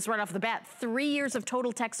mentioned this right off the bat, 3 years of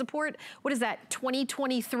total tech support. What is that,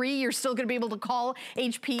 2023? You're still gonna be able to call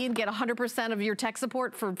HP and get 100% of your tech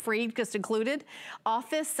support for free, just included.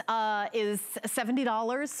 Office is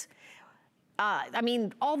 $70. I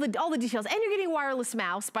mean, all the details, and you're getting a wireless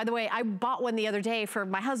mouse. By the way, I bought one the other day for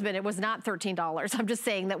my husband. It was not $13. I'm just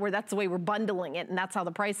saying that that's the way we're bundling it, and that's how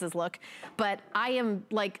the prices look. But I am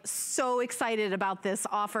like so excited about this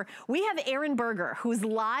offer. We have Aaron Berger, who's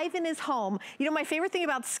live in his home. You know, my favorite thing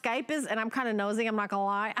about Skype is, and I'm kind of nosy, I'm not gonna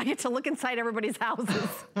lie, I get to look inside everybody's houses.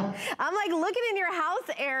 I'm like looking in your house,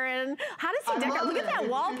 Aaron. How does he decorate? Look at that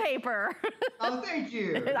wallpaper. Oh, thank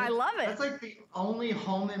you. I love it. That's like the only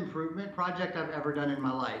home improvement project I've ever done in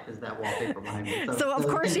my life is that wallpaper behind me. So of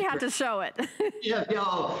course you have to show it. Yeah,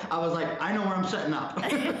 I was like, I know where I'm setting up.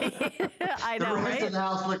 I know, the rest right? of the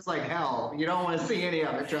house looks like hell. You don't want to see any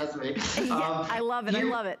of it, trust me. Yeah, I love it, I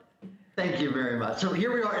love it. Thank you very much. So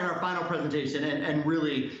here we are in our final presentation, and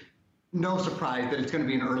really, no surprise that it's going to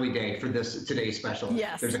be an early day for today's special.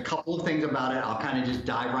 Yes. There's a couple of things about it. I'll kind of just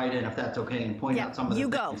dive right in if that's okay and point out some of the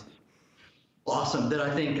things. Awesome, that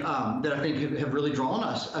I think have really drawn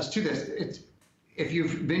us to this. If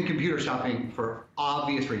you've been computer shopping for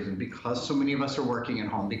obvious reasons, because so many of us are working at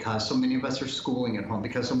home, because so many of us are schooling at home,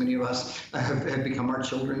 because so many of us have become our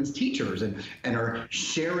children's teachers and are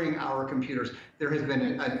sharing our computers, there has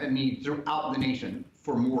been a need throughout the nation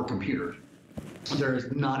for more computers. There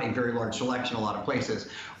is not a very large selection in a lot of places.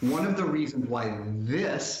 One of the reasons why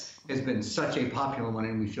this has been such a popular one,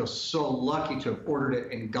 and we feel so lucky to have ordered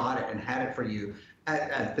it and got it and had it for you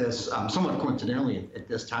at this, somewhat coincidentally at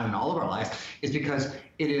this time in all of our lives, is because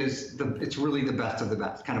it's really the best of the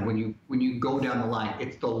best. Kind of when you go down the line,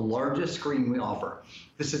 it's the largest screen we offer.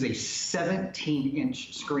 This is a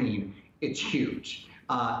 17-inch screen. It's huge.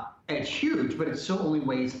 It's huge, but it still only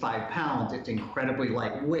weighs 5 pounds. It's incredibly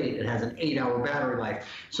lightweight. It has an 8-hour battery life.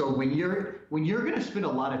 So when you're going to spend a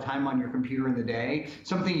lot of time on your computer in the day,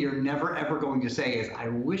 something you're never ever going to say is, I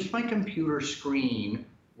wish my computer screen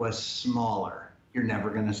was smaller. You're never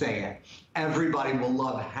going to say it. Everybody will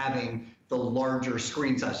love having the larger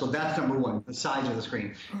screen size. So that's number one, the size of the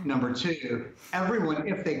screen. Number two, everyone,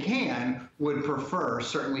 if they can, would prefer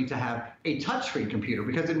certainly to have a touchscreen computer,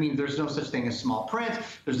 because it means there's no such thing as small print,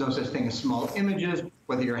 there's no such thing as small images,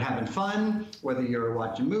 whether you're having fun, whether you're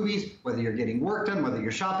watching movies, whether you're getting work done, whether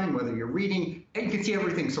you're shopping, whether you're reading, and you can see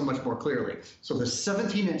everything so much more clearly. So the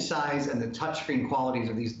 17-inch size and the touchscreen qualities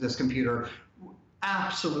of this computer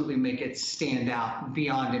absolutely make it stand out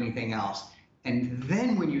beyond anything else. And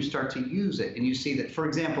then when you start to use it and you see that, for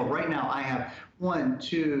example, right now I have 1,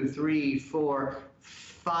 2, 3, 4,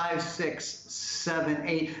 5, 6, 7,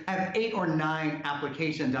 8. I have 8 or 9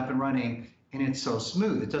 applications up and running, and it's so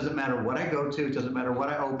smooth. It doesn't matter what I go to. It doesn't matter what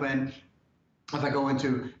I open. If I go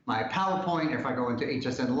into my PowerPoint, if I go into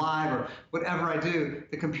HSN Live, or whatever I do,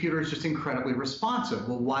 the computer is just incredibly responsive.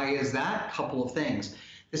 Well, why is that? Couple of things.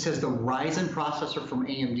 This has the Ryzen processor from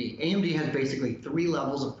AMD. AMD has basically 3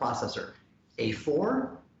 levels of processor: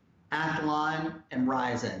 A4, Athlon, and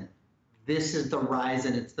Ryzen. This is the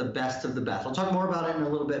Ryzen. It's the best of the best. I'll talk more about it in a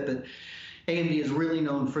little bit, but AMD is really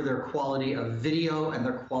known for their quality of video and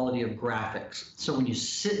their quality of graphics. So when you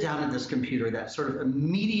sit down at this computer, that sort of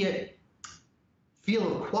immediate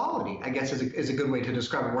feel of quality, I guess is a good way to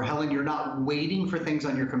describe it, where, Helen, you're not waiting for things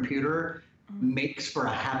on your computer, makes for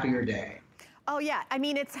a happier day. Oh yeah, I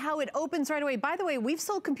mean, it's how it opens right away. By the way, we've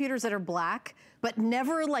sold computers that are black, but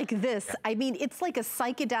never like this. I mean, it's like a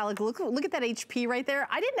psychedelic. Look at that HP right there.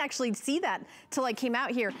 I didn't actually see that till I came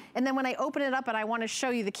out here. And then when I open it up and I want to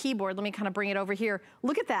show you the keyboard, let me kind of bring it over here.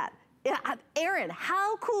 Look at that. Aaron,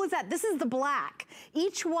 how cool is that? This is the black.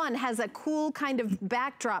 Each one has a cool kind of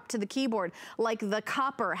backdrop to the keyboard. Like the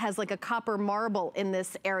copper has like a copper marble in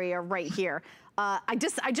this area right here. I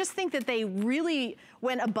just think that they really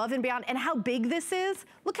went above and beyond. And how big this is,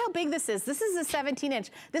 look how big this is. This is a 17-inch.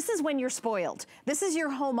 This is when you're spoiled. This is your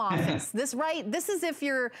home office. This is if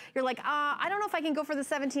you're like, I don't know if I can go for the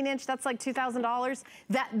 17-inch. That's like $2,000.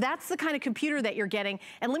 That's the kind of computer that you're getting.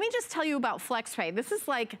 And let me just tell you about FlexPay.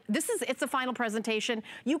 It's a final presentation.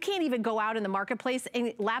 You can't even go out in the marketplace,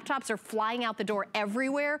 and laptops are flying out the door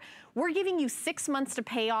everywhere. We're giving you 6 months to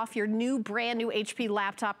pay off your brand new HP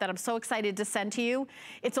laptop that I'm so excited to send to you.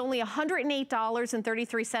 It's only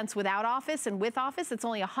 $108.33 without Office, and with Office, it's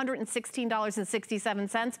only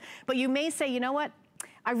 $116.67. But you may say, you know what?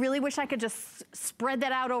 I really wish I could just spread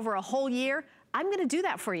that out over a whole year. I'm gonna do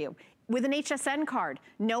that for you. with an HSN card.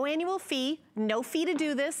 No annual fee, no fee to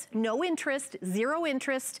do this, no interest, 0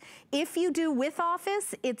 interest. If you do with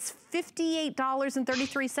Office, it's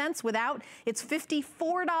 $58.33. Without, it's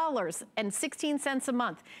 $54.16 a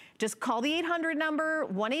month. Just call the 800 number,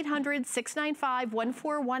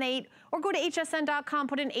 1-800-695-1418, or go to hsn.com,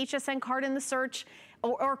 put an HSN card in the search,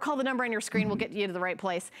 or call the number on your screen, we'll get you to the right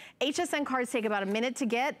place. HSN cards take about a minute to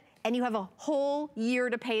get, and you have a whole year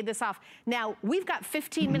to pay this off. Now, we've got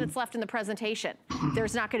 15 minutes left in the presentation.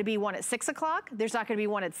 There's not gonna be one at 6 o'clock. There's not gonna be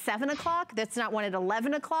one at 7 o'clock. That's not one at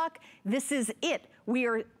 11 o'clock. This is it.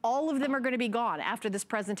 All of them are gonna be gone after this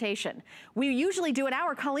presentation. We usually do an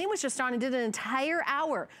hour. Colleen was just on and did an entire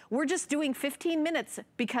hour. We're just doing 15 minutes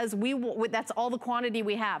because that's all the quantity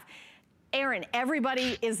we have. Aaron,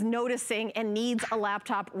 everybody is noticing and needs a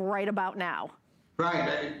laptop right about now.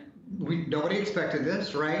 Right. Nobody expected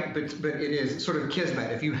this, right? But it is sort of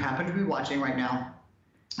kismet. If you happen to be watching right now,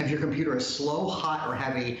 if your computer is slow, hot, or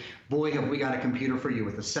heavy, boy, have we got a computer for you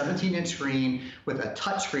with a 17-inch screen, with a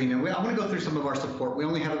touch screen. And I'm going to go through some of our support. We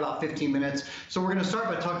only have about 15 minutes. So we're going to start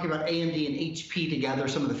by talking about AMD and HP together,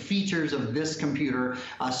 some of the features of this computer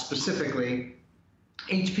specifically.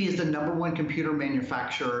 HP is the #1 computer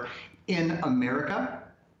manufacturer in America.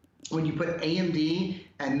 When you put AMD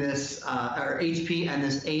and this, or HP and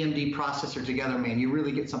this AMD processor together, man, you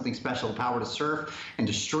really get something special. The power to surf and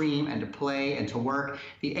to stream and to play and to work.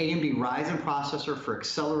 The AMD Ryzen processor for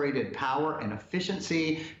accelerated power and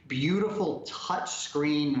efficiency. Beautiful touch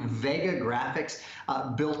screen, Vega graphics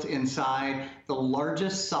built inside. The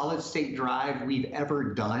largest solid state drive we've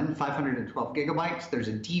ever done, 512 gigabytes. There's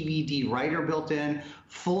a DVD writer built in,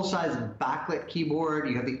 full-size backlit keyboard.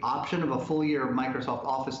 You have the option of a full year of Microsoft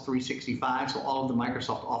Office 365, so all of the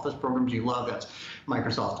Microsoft Office programs you love. That's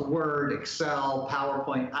Microsoft Word, Excel,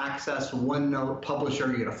 PowerPoint, Access, OneNote,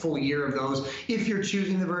 Publisher. You get a full year of those if you're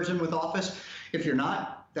choosing the version with Office. If you're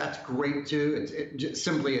not, that's great too.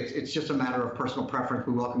 It's just a matter of personal preference.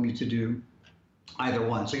 We welcome you to do either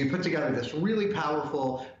one. So you put together this really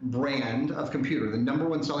powerful brand of computer, the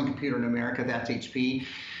 #1 selling computer in America, that's HP.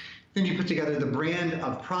 Then you put together the brand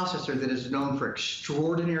of processor that is known for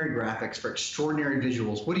extraordinary graphics, for extraordinary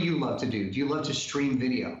visuals. What do you love to do? Do you love to stream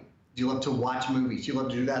video? Do you love to watch movies? Do you love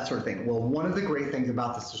to do that sort of thing? Well, one of the great things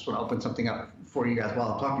about this, just want to open something up for you guys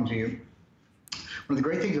while I'm talking to you. One of the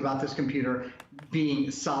great things about this computer being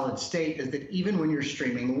solid state is that even when you're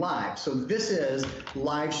streaming live, so this is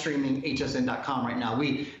live streaming hsn.com right now.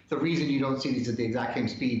 The reason you don't see these at the exact same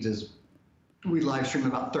speeds is we live stream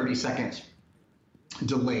about 30 seconds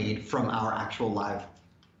delayed from our actual live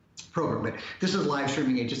program. But this is live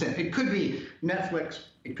streaming HSN. It could be Netflix,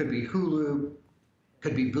 it could be Hulu,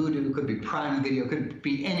 could be Vudu, could be Prime Video, could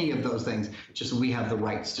be any of those things, just so we have the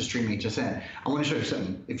rights to stream HSN. I want to show you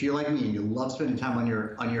something. If you're like me and you love spending time on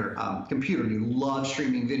your computer and you love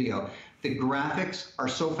streaming video, the graphics are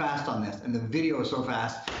so fast on this and the video is so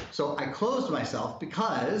fast. So I closed myself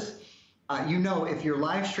because if you're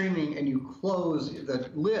live streaming and you close the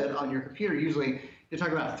lid on your computer, usually you're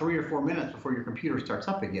talking about 3 or 4 minutes before your computer starts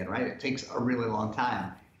up again, right? It takes a really long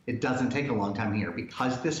time. It doesn't take a long time here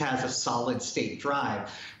because this has a solid state drive.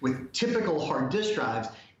 With typical hard disk drives,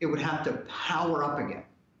 it would have to power up again.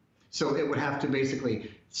 So it would have to basically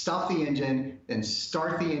stop the engine, then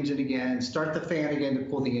start the engine again, start the fan again to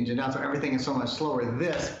pull the engine down. So everything is so much slower.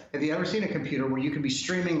 Have you ever seen a computer where you can be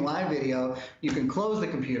streaming live video, you can close the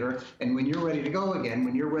computer, and when you're ready to go again,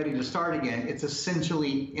 when you're ready to start again, it's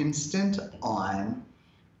essentially instant on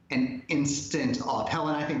and instant off.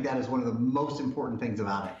 Helen, I think that is one of the most important things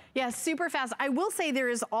about it. Yeah, super fast. I will say there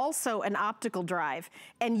is also an optical drive.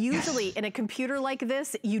 And usually in a computer like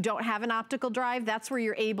this, you don't have an optical drive. That's where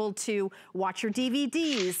you're able to watch your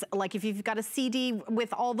DVDs. Like if you've got a CD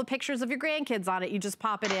with all the pictures of your grandkids on it, you just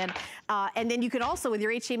pop it in. And then you can also, with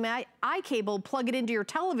your HDMI cable, plug it into your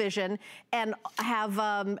television and have,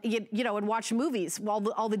 and watch movies, all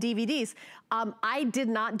the DVDs. I did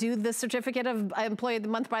not do the certificate of Employee of the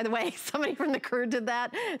Month, by the way. Somebody from the crew did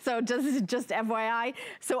that. So just FYI.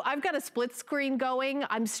 So I've got a split screen going.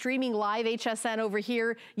 I'm streaming live HSN over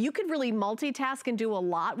here. You could really multitask and do a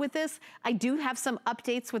lot with this. I do have some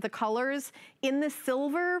updates with the colors. In the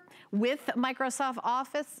silver with Microsoft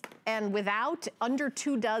Office and without, under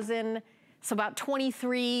 2 dozen. So about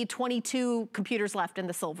 23, 22 computers left in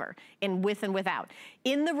the silver, in with and without.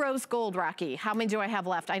 In the rose gold, Rocky, how many do I have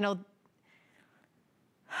left? I know.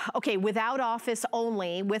 Okay, without Office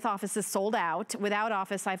only. With Office is sold out. Without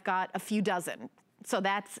Office, I've got a few dozen. So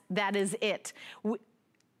that is it.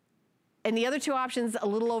 And the other 2 options, a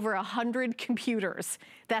little over 100 computers.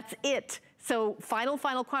 That's it. So final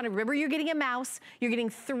quantity. Remember, you're getting a mouse. You're getting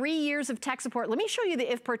 3 years of tech support. Let me show you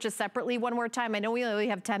the if purchase separately one more time. I know we only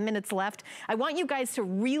have 10 minutes left. I want you guys to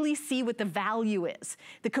really see what the value is.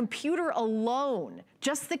 The computer alone,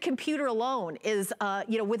 just the computer alone is,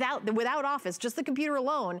 you know, without Office, just the computer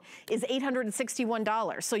alone is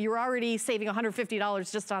 $861. So you're already saving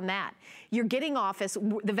 $150 just on that. You're getting Office.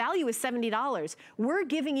 The value is $70. We're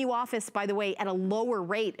giving you Office, by the way, at a lower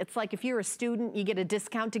rate. It's like if you're a student, you get a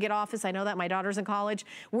discount to get Office. I know that my daughter's in college.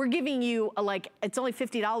 We're giving you it's only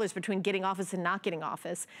 $50 between getting Office and not getting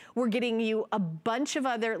Office. We're getting you a bunch of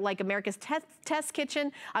other, like America's Test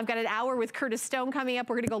Kitchen. I've got an hour with Curtis Stone coming up.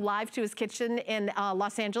 We're gonna go live to his kitchen in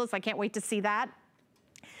Los Angeles. I can't wait to see that.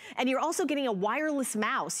 And you're also getting a wireless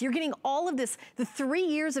mouse. You're getting all of this, the 3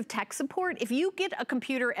 years of tech support. If you get a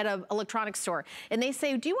computer at an electronics store and they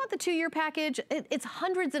say, do you want the 2-year package? It's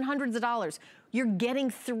hundreds and hundreds of dollars. You're getting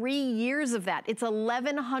 3 years of that. It's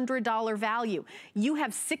 $1,100 value. You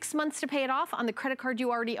have 6 months to pay it off on the credit card you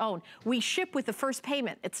already own. We ship with the first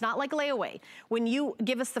payment. It's not like layaway. When you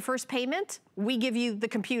give us the first payment, we give you the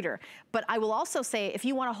computer. But I will also say, if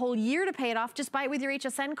you want a whole year to pay it off, just buy it with your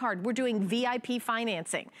HSN card. We're doing VIP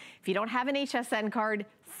financing. If you don't have an HSN card,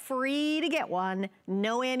 free to get one,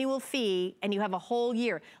 no annual fee, and you have a whole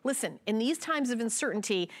year. Listen, in these times of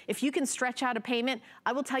uncertainty, if you can stretch out a payment,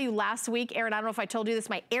 I will tell you last week, Aaron, I don't know if I told you this,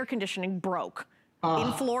 my air conditioning broke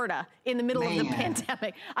in Florida in the middle of the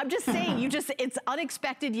pandemic. I'm just saying, it's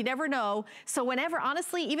unexpected, you never know. So whenever,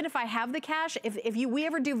 honestly, even if I have the cash, if we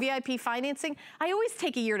ever do VIP financing, I always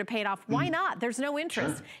take a year to pay it off. Why not? There's no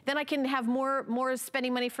interest. Sure. Then I can have more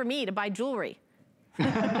spending money for me to buy jewelry.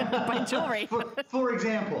 Buy jewelry. For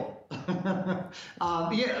example,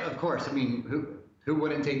 yeah, of course. I mean, who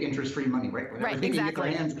wouldn't take interest-free money, right? Right,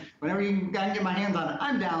 exactly. Whenever you can get my hands on it,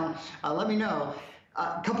 I'm down. Let me know.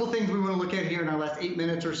 A couple of things we want to look at here in our last 8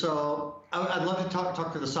 minutes or so. I'd love to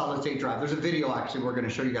talk to the solid-state drive. There's a video, actually, we're going to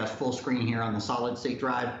show you guys full screen here on the solid-state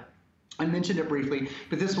drive. I mentioned it briefly,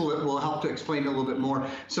 but this will help to explain it a little bit more.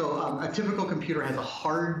 So a typical computer has a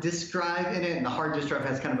hard disk drive in it, and the hard disk drive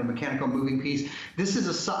has kind of a mechanical moving piece. This is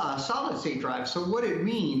a solid state drive. So what it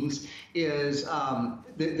means is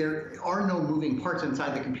there are no moving parts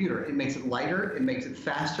inside the computer. It makes it lighter, it makes it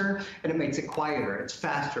faster, and it makes it quieter. It's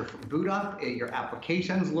faster for boot up, your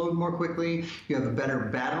applications load more quickly, you have a better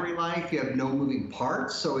battery life, you have no moving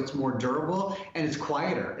parts, so it's more durable, and it's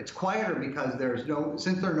quieter. It's quieter because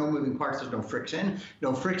since there are no moving parts, there's no friction.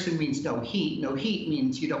 No friction means no heat. No heat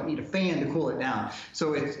means you don't need a fan to cool it down.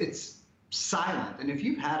 So it's silent. And if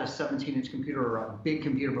you've had a 17-inch computer or a big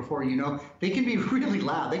computer before, you know, they can be really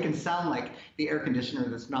loud. They can sound like the air conditioner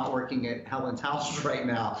that's not working at Helen's house right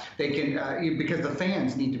now. They can, because the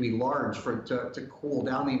fans need to be large to cool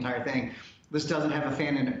down the entire thing. This doesn't have a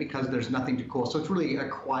fan in it because there's nothing to cool. So it's really a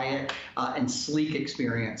quiet and sleek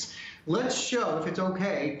experience. Let's show, if it's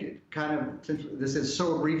okay, kind of, since this is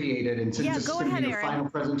so abbreviated and since this is going to be the final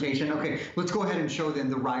presentation. Okay, let's go ahead and show them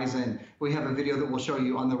the Ryzen. We have a video that we'll show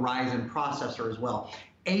you on the Ryzen processor as well.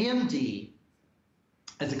 AMD,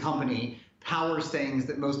 as a company, powers things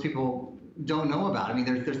that most people don't know about. I mean,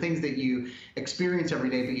 there's things that you experience every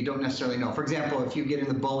day, but you don't necessarily know. For example, if you get in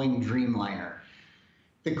the Boeing Dreamliner,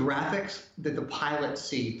 the graphics that the pilots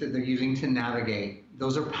see that they're using to navigate,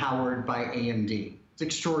 those are powered by AMD. It's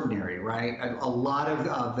extraordinary, right? A lot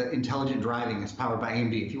of the intelligent driving is powered by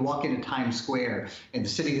AMD. If you walk into Times Square in the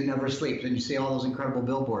city that never sleeps and you see all those incredible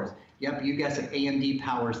billboards, yep, you guessed it, AMD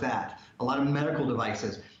powers that. A lot of medical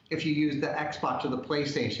devices. If you use the Xbox or the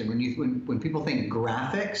PlayStation, when people think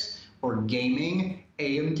graphics or gaming,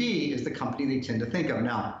 AMD is the company they tend to think of.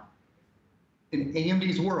 Now, in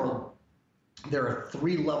AMD's world, there are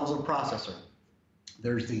 3 levels of processor.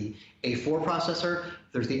 There's the A4 processor,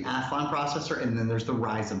 there's the Athlon processor, and then there's the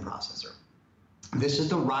Ryzen processor. This is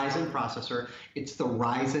the Ryzen processor. It's the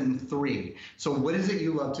Ryzen 3. So what is it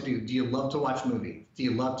you love to do? Do you love to watch movies? Do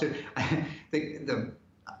you love to? The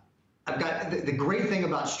great thing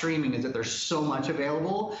about streaming is that there's so much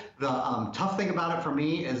available. The tough thing about it for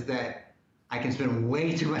me is that I can spend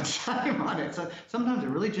way too much time on it. So sometimes I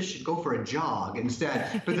really just should go for a jog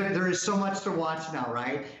instead. But there is so much to watch now,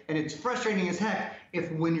 right? And it's frustrating as heck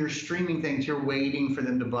if when you're streaming things, you're waiting for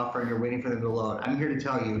them to buffer and you're waiting for them to load. I'm here to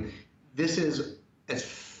tell you, this is as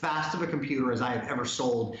fast of a computer as I have ever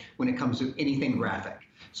sold when it comes to anything graphic.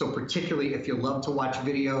 So particularly if you love to watch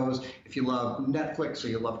videos, if you love Netflix or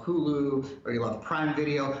you love Hulu or you love Prime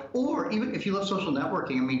Video, or even if you love social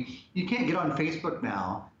networking. I mean, you can't get on Facebook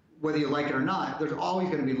now whether you like it or not, there's always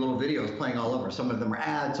going to be little videos playing all over. Some of them are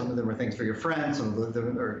ads, some of them are things for your friends, some of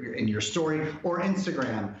them are in your story, or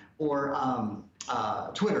Instagram, or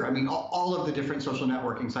Twitter. I mean, all of the different social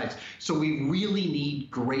networking sites. So we really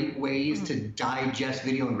need great ways to digest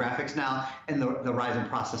video and graphics now, and the Ryzen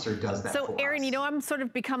processor does that for us. So, Aaron, you know, I'm sort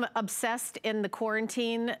of become obsessed in the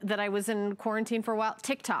quarantine that I was in quarantine for a while.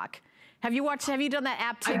 TikTok. Have you done that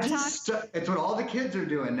app TikTok? It's what all the kids are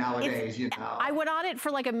doing nowadays, you know. I went on it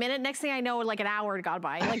for like a minute. Next thing I know, like an hour had gone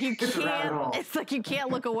by. Like you can't, it's like you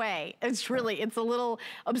can't look away. It's a little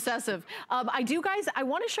obsessive. I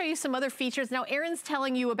want to show you some other features. Now, Aaron's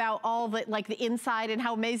telling you about all the, like the inside and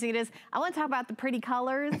how amazing it is. I want to talk about the pretty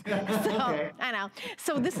colors. Okay. I know.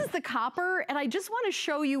 So this is the copper, and I just want to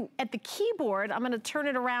show you at the keyboard. I'm going to turn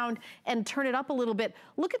it around and turn it up a little bit.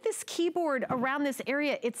 Look at this keyboard around this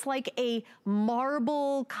area. It's like a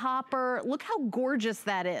marble copper. Look how gorgeous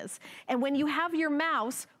that is. And when you have your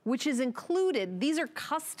mouse, which is included, these are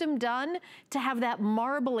custom done to have that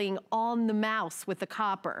marbling on the mouse with the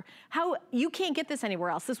copper. You can't get this anywhere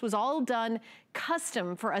else. This was all done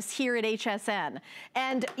custom for us here at HSN.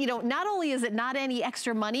 And you know, not only is it not any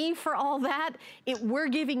extra money for all that, we're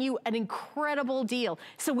giving you an incredible deal.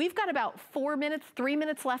 So we've got about 3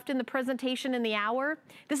 minutes left in the presentation in the hour.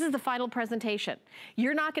 This is the final presentation.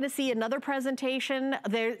 You're not gonna see another presentation.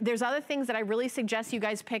 There's other things that I really suggest you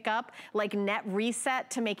guys pick up, like Net Reset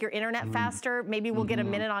to make your internet faster. Maybe we'll get a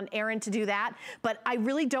minute on Aaron to do that. But I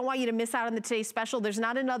really don't want you to miss out on the today's special. There's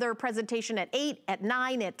not another presentation at 8, at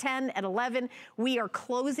 9, at 10, at 11. We are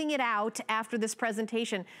closing it out after this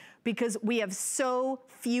presentation because we have so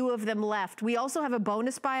few of them left. We also have a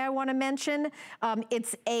bonus buy I want to mention.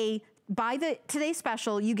 It's by the today's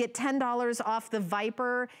special, you get $10 off the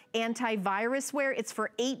Viper antivirus wear. It's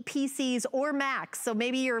for 8 PCs or Macs. So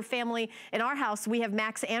maybe your family, in our house, we have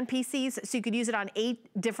Macs and PCs, so you could use it on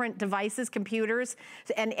 8 different devices, computers.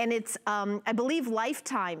 And it's, I believe,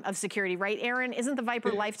 lifetime of security, right, Aaron? Isn't the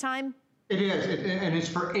Viper lifetime? It is, and it's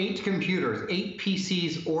for 8 computers, 8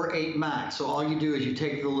 PCs or 8 Macs. So all you do is you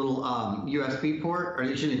take the little USB port, or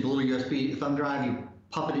the little USB thumb drive, you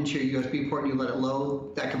pop it into your USB port and you let it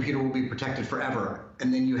load. That computer will be protected forever.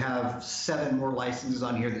 And then you have 7 more licenses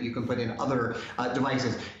on here that you can put in other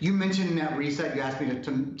devices. You mentioned Net Reset. You asked me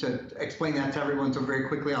to explain that to everyone. So very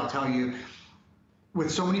quickly, I'll tell you,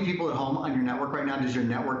 with so many people at home on your network right now, does your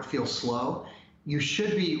network feel slow? You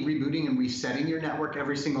should be rebooting and resetting your network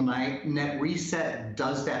every single night. Net Reset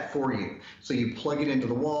does that for you. So you plug it into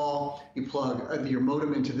the wall, you plug your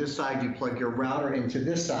modem into this side, you plug your router into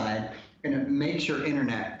this side, and it makes your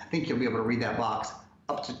internet, I think you'll be able to read that box,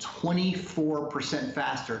 up to 24%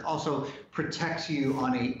 faster. It also protects you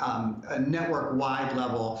on a network-wide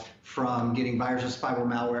level from getting viruses, spyware,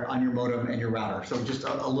 malware on your modem and your router. So just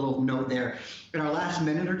a little note there. In our last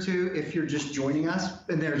minute or two, if you're just joining us,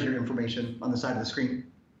 and there's your information on the side of the screen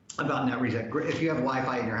about Net Reset. If you have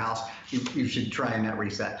Wi-Fi in your house, you should try a Net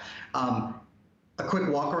Reset. A quick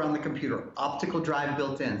walk around the computer, optical drive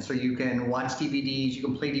built in, so you can watch DVDs, you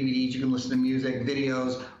can play DVDs, you can listen to music,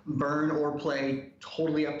 videos, burn or play,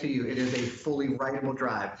 totally up to you. It is a fully writable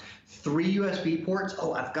drive. 3 USB ports.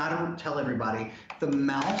 Oh, I've got to tell everybody, the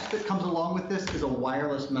mouse that comes along with this is a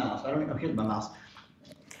wireless mouse. I don't know, here's my mouse.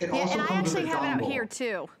 It also and I comes actually with a have it dongle. out here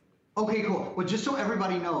too. Okay, cool. Well, just so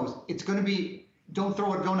everybody knows, it's going to be, don't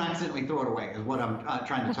accidentally throw it away, is what I'm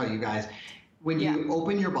trying to tell you guys. When you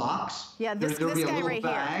open your box, there'll be a little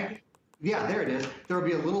bag. Yeah, there it is. There'll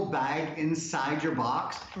be a little bag inside your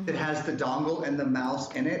box that has the dongle and the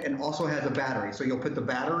mouse in it, and also has a battery. So you'll put the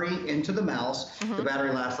battery into the mouse. The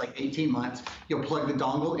battery lasts like 18 months. You'll plug the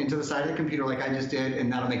dongle into the side of the computer like I just did,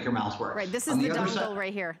 and that'll make your mouse work. Right, this is the dongle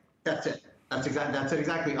right here. That's it. That's it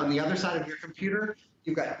exactly. On the other side of your computer,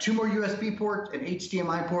 you've got 2 more USB ports, an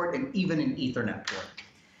HDMI port, and even an Ethernet port.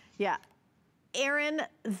 Yeah. Aaron,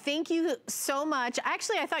 thank you so much.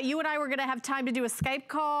 Actually, I thought you and I were gonna have time to do a Skype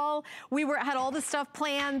call. We had all this stuff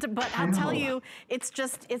planned, but I'll tell you, it's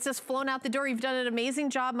just flown out the door. You've done an amazing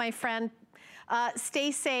job, my friend.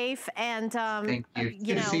 Stay safe, and thank you.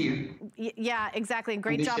 You know, to see you. Yeah, exactly.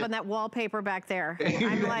 Great job on that wallpaper back there.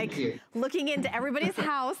 I'm like looking into everybody's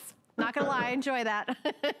house. Not gonna lie, I enjoy that.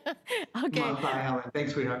 Okay. Bye, Helen.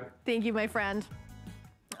 Thanks, sweetheart. Thank you, my friend.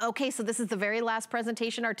 Okay, so this is the very last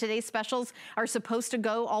presentation. Our today's specials are supposed to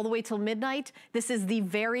go all the way till midnight. This is the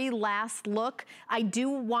very last look. I do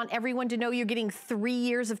want everyone to know you're getting 3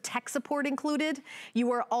 years of tech support included.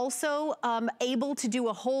 You are also able to do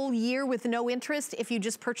a whole year with no interest if you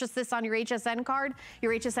just purchase this on your HSN card.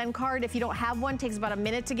 Your HSN card, if you don't have one, takes about a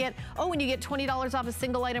minute to get. Oh, and you get $20 off a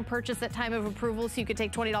single item purchase at time of approval, so you could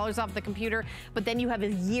take $20 off the computer, but then you have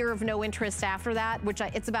a year of no interest after that, which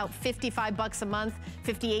it's about $55 a month,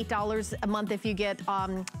 $58 a month if you get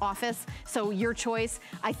Office, so your choice.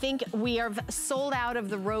 I think we are sold out of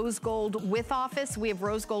the rose gold with Office. We have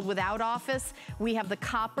rose gold without Office. We have the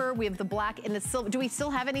copper, we have the black, and the silver. Do we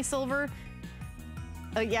still have any silver?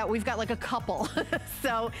 Yeah, we've got like a couple.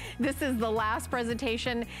 So this is the last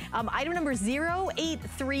presentation. Item number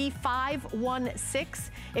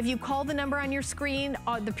 083516. If you call the number on your screen,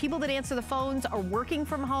 the people that answer the phones are working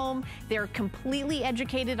from home. They're completely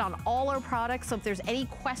educated on all our products. So if there's any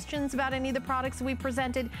questions about any of the products we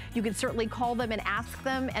presented, you can certainly call them and ask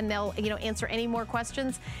them, and they'll answer any more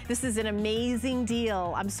questions. This is an amazing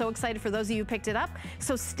deal. I'm so excited for those of you who picked it up.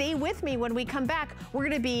 So stay with me when we come back. We're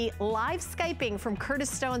going to be live Skyping from Curtis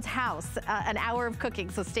Stone's house, an hour of cooking,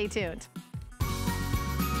 so stay tuned.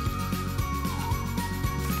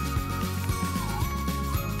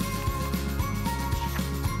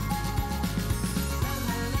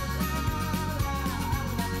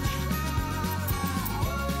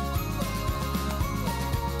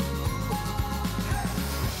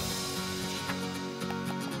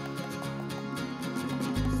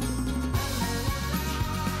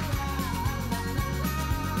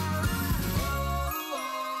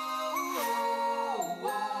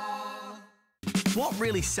 What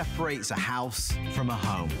really separates a house from a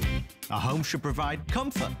home? A home should provide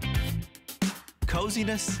comfort,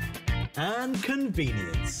 coziness, and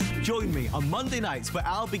convenience. Join me on Monday nights where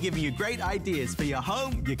I'll be giving you great ideas for your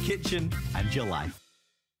home, your kitchen, and your life.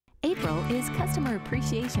 April is Customer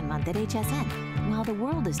Appreciation Month at HSN. While the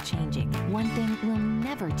world is changing, one thing will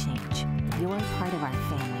never change. You're part of our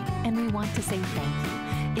family, and we want to say thank you.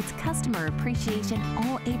 It's Customer Appreciation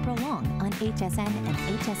all April long on HSN and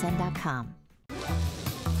hsn.com.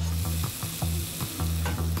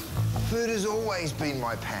 Food has always been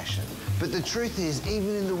my passion, but the truth is,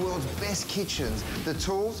 even in the world's best kitchens, the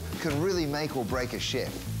tools can really make or break a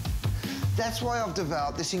chef. That's why I've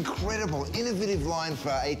developed this incredible, innovative line for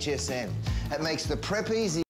HSN. It makes the prep easy.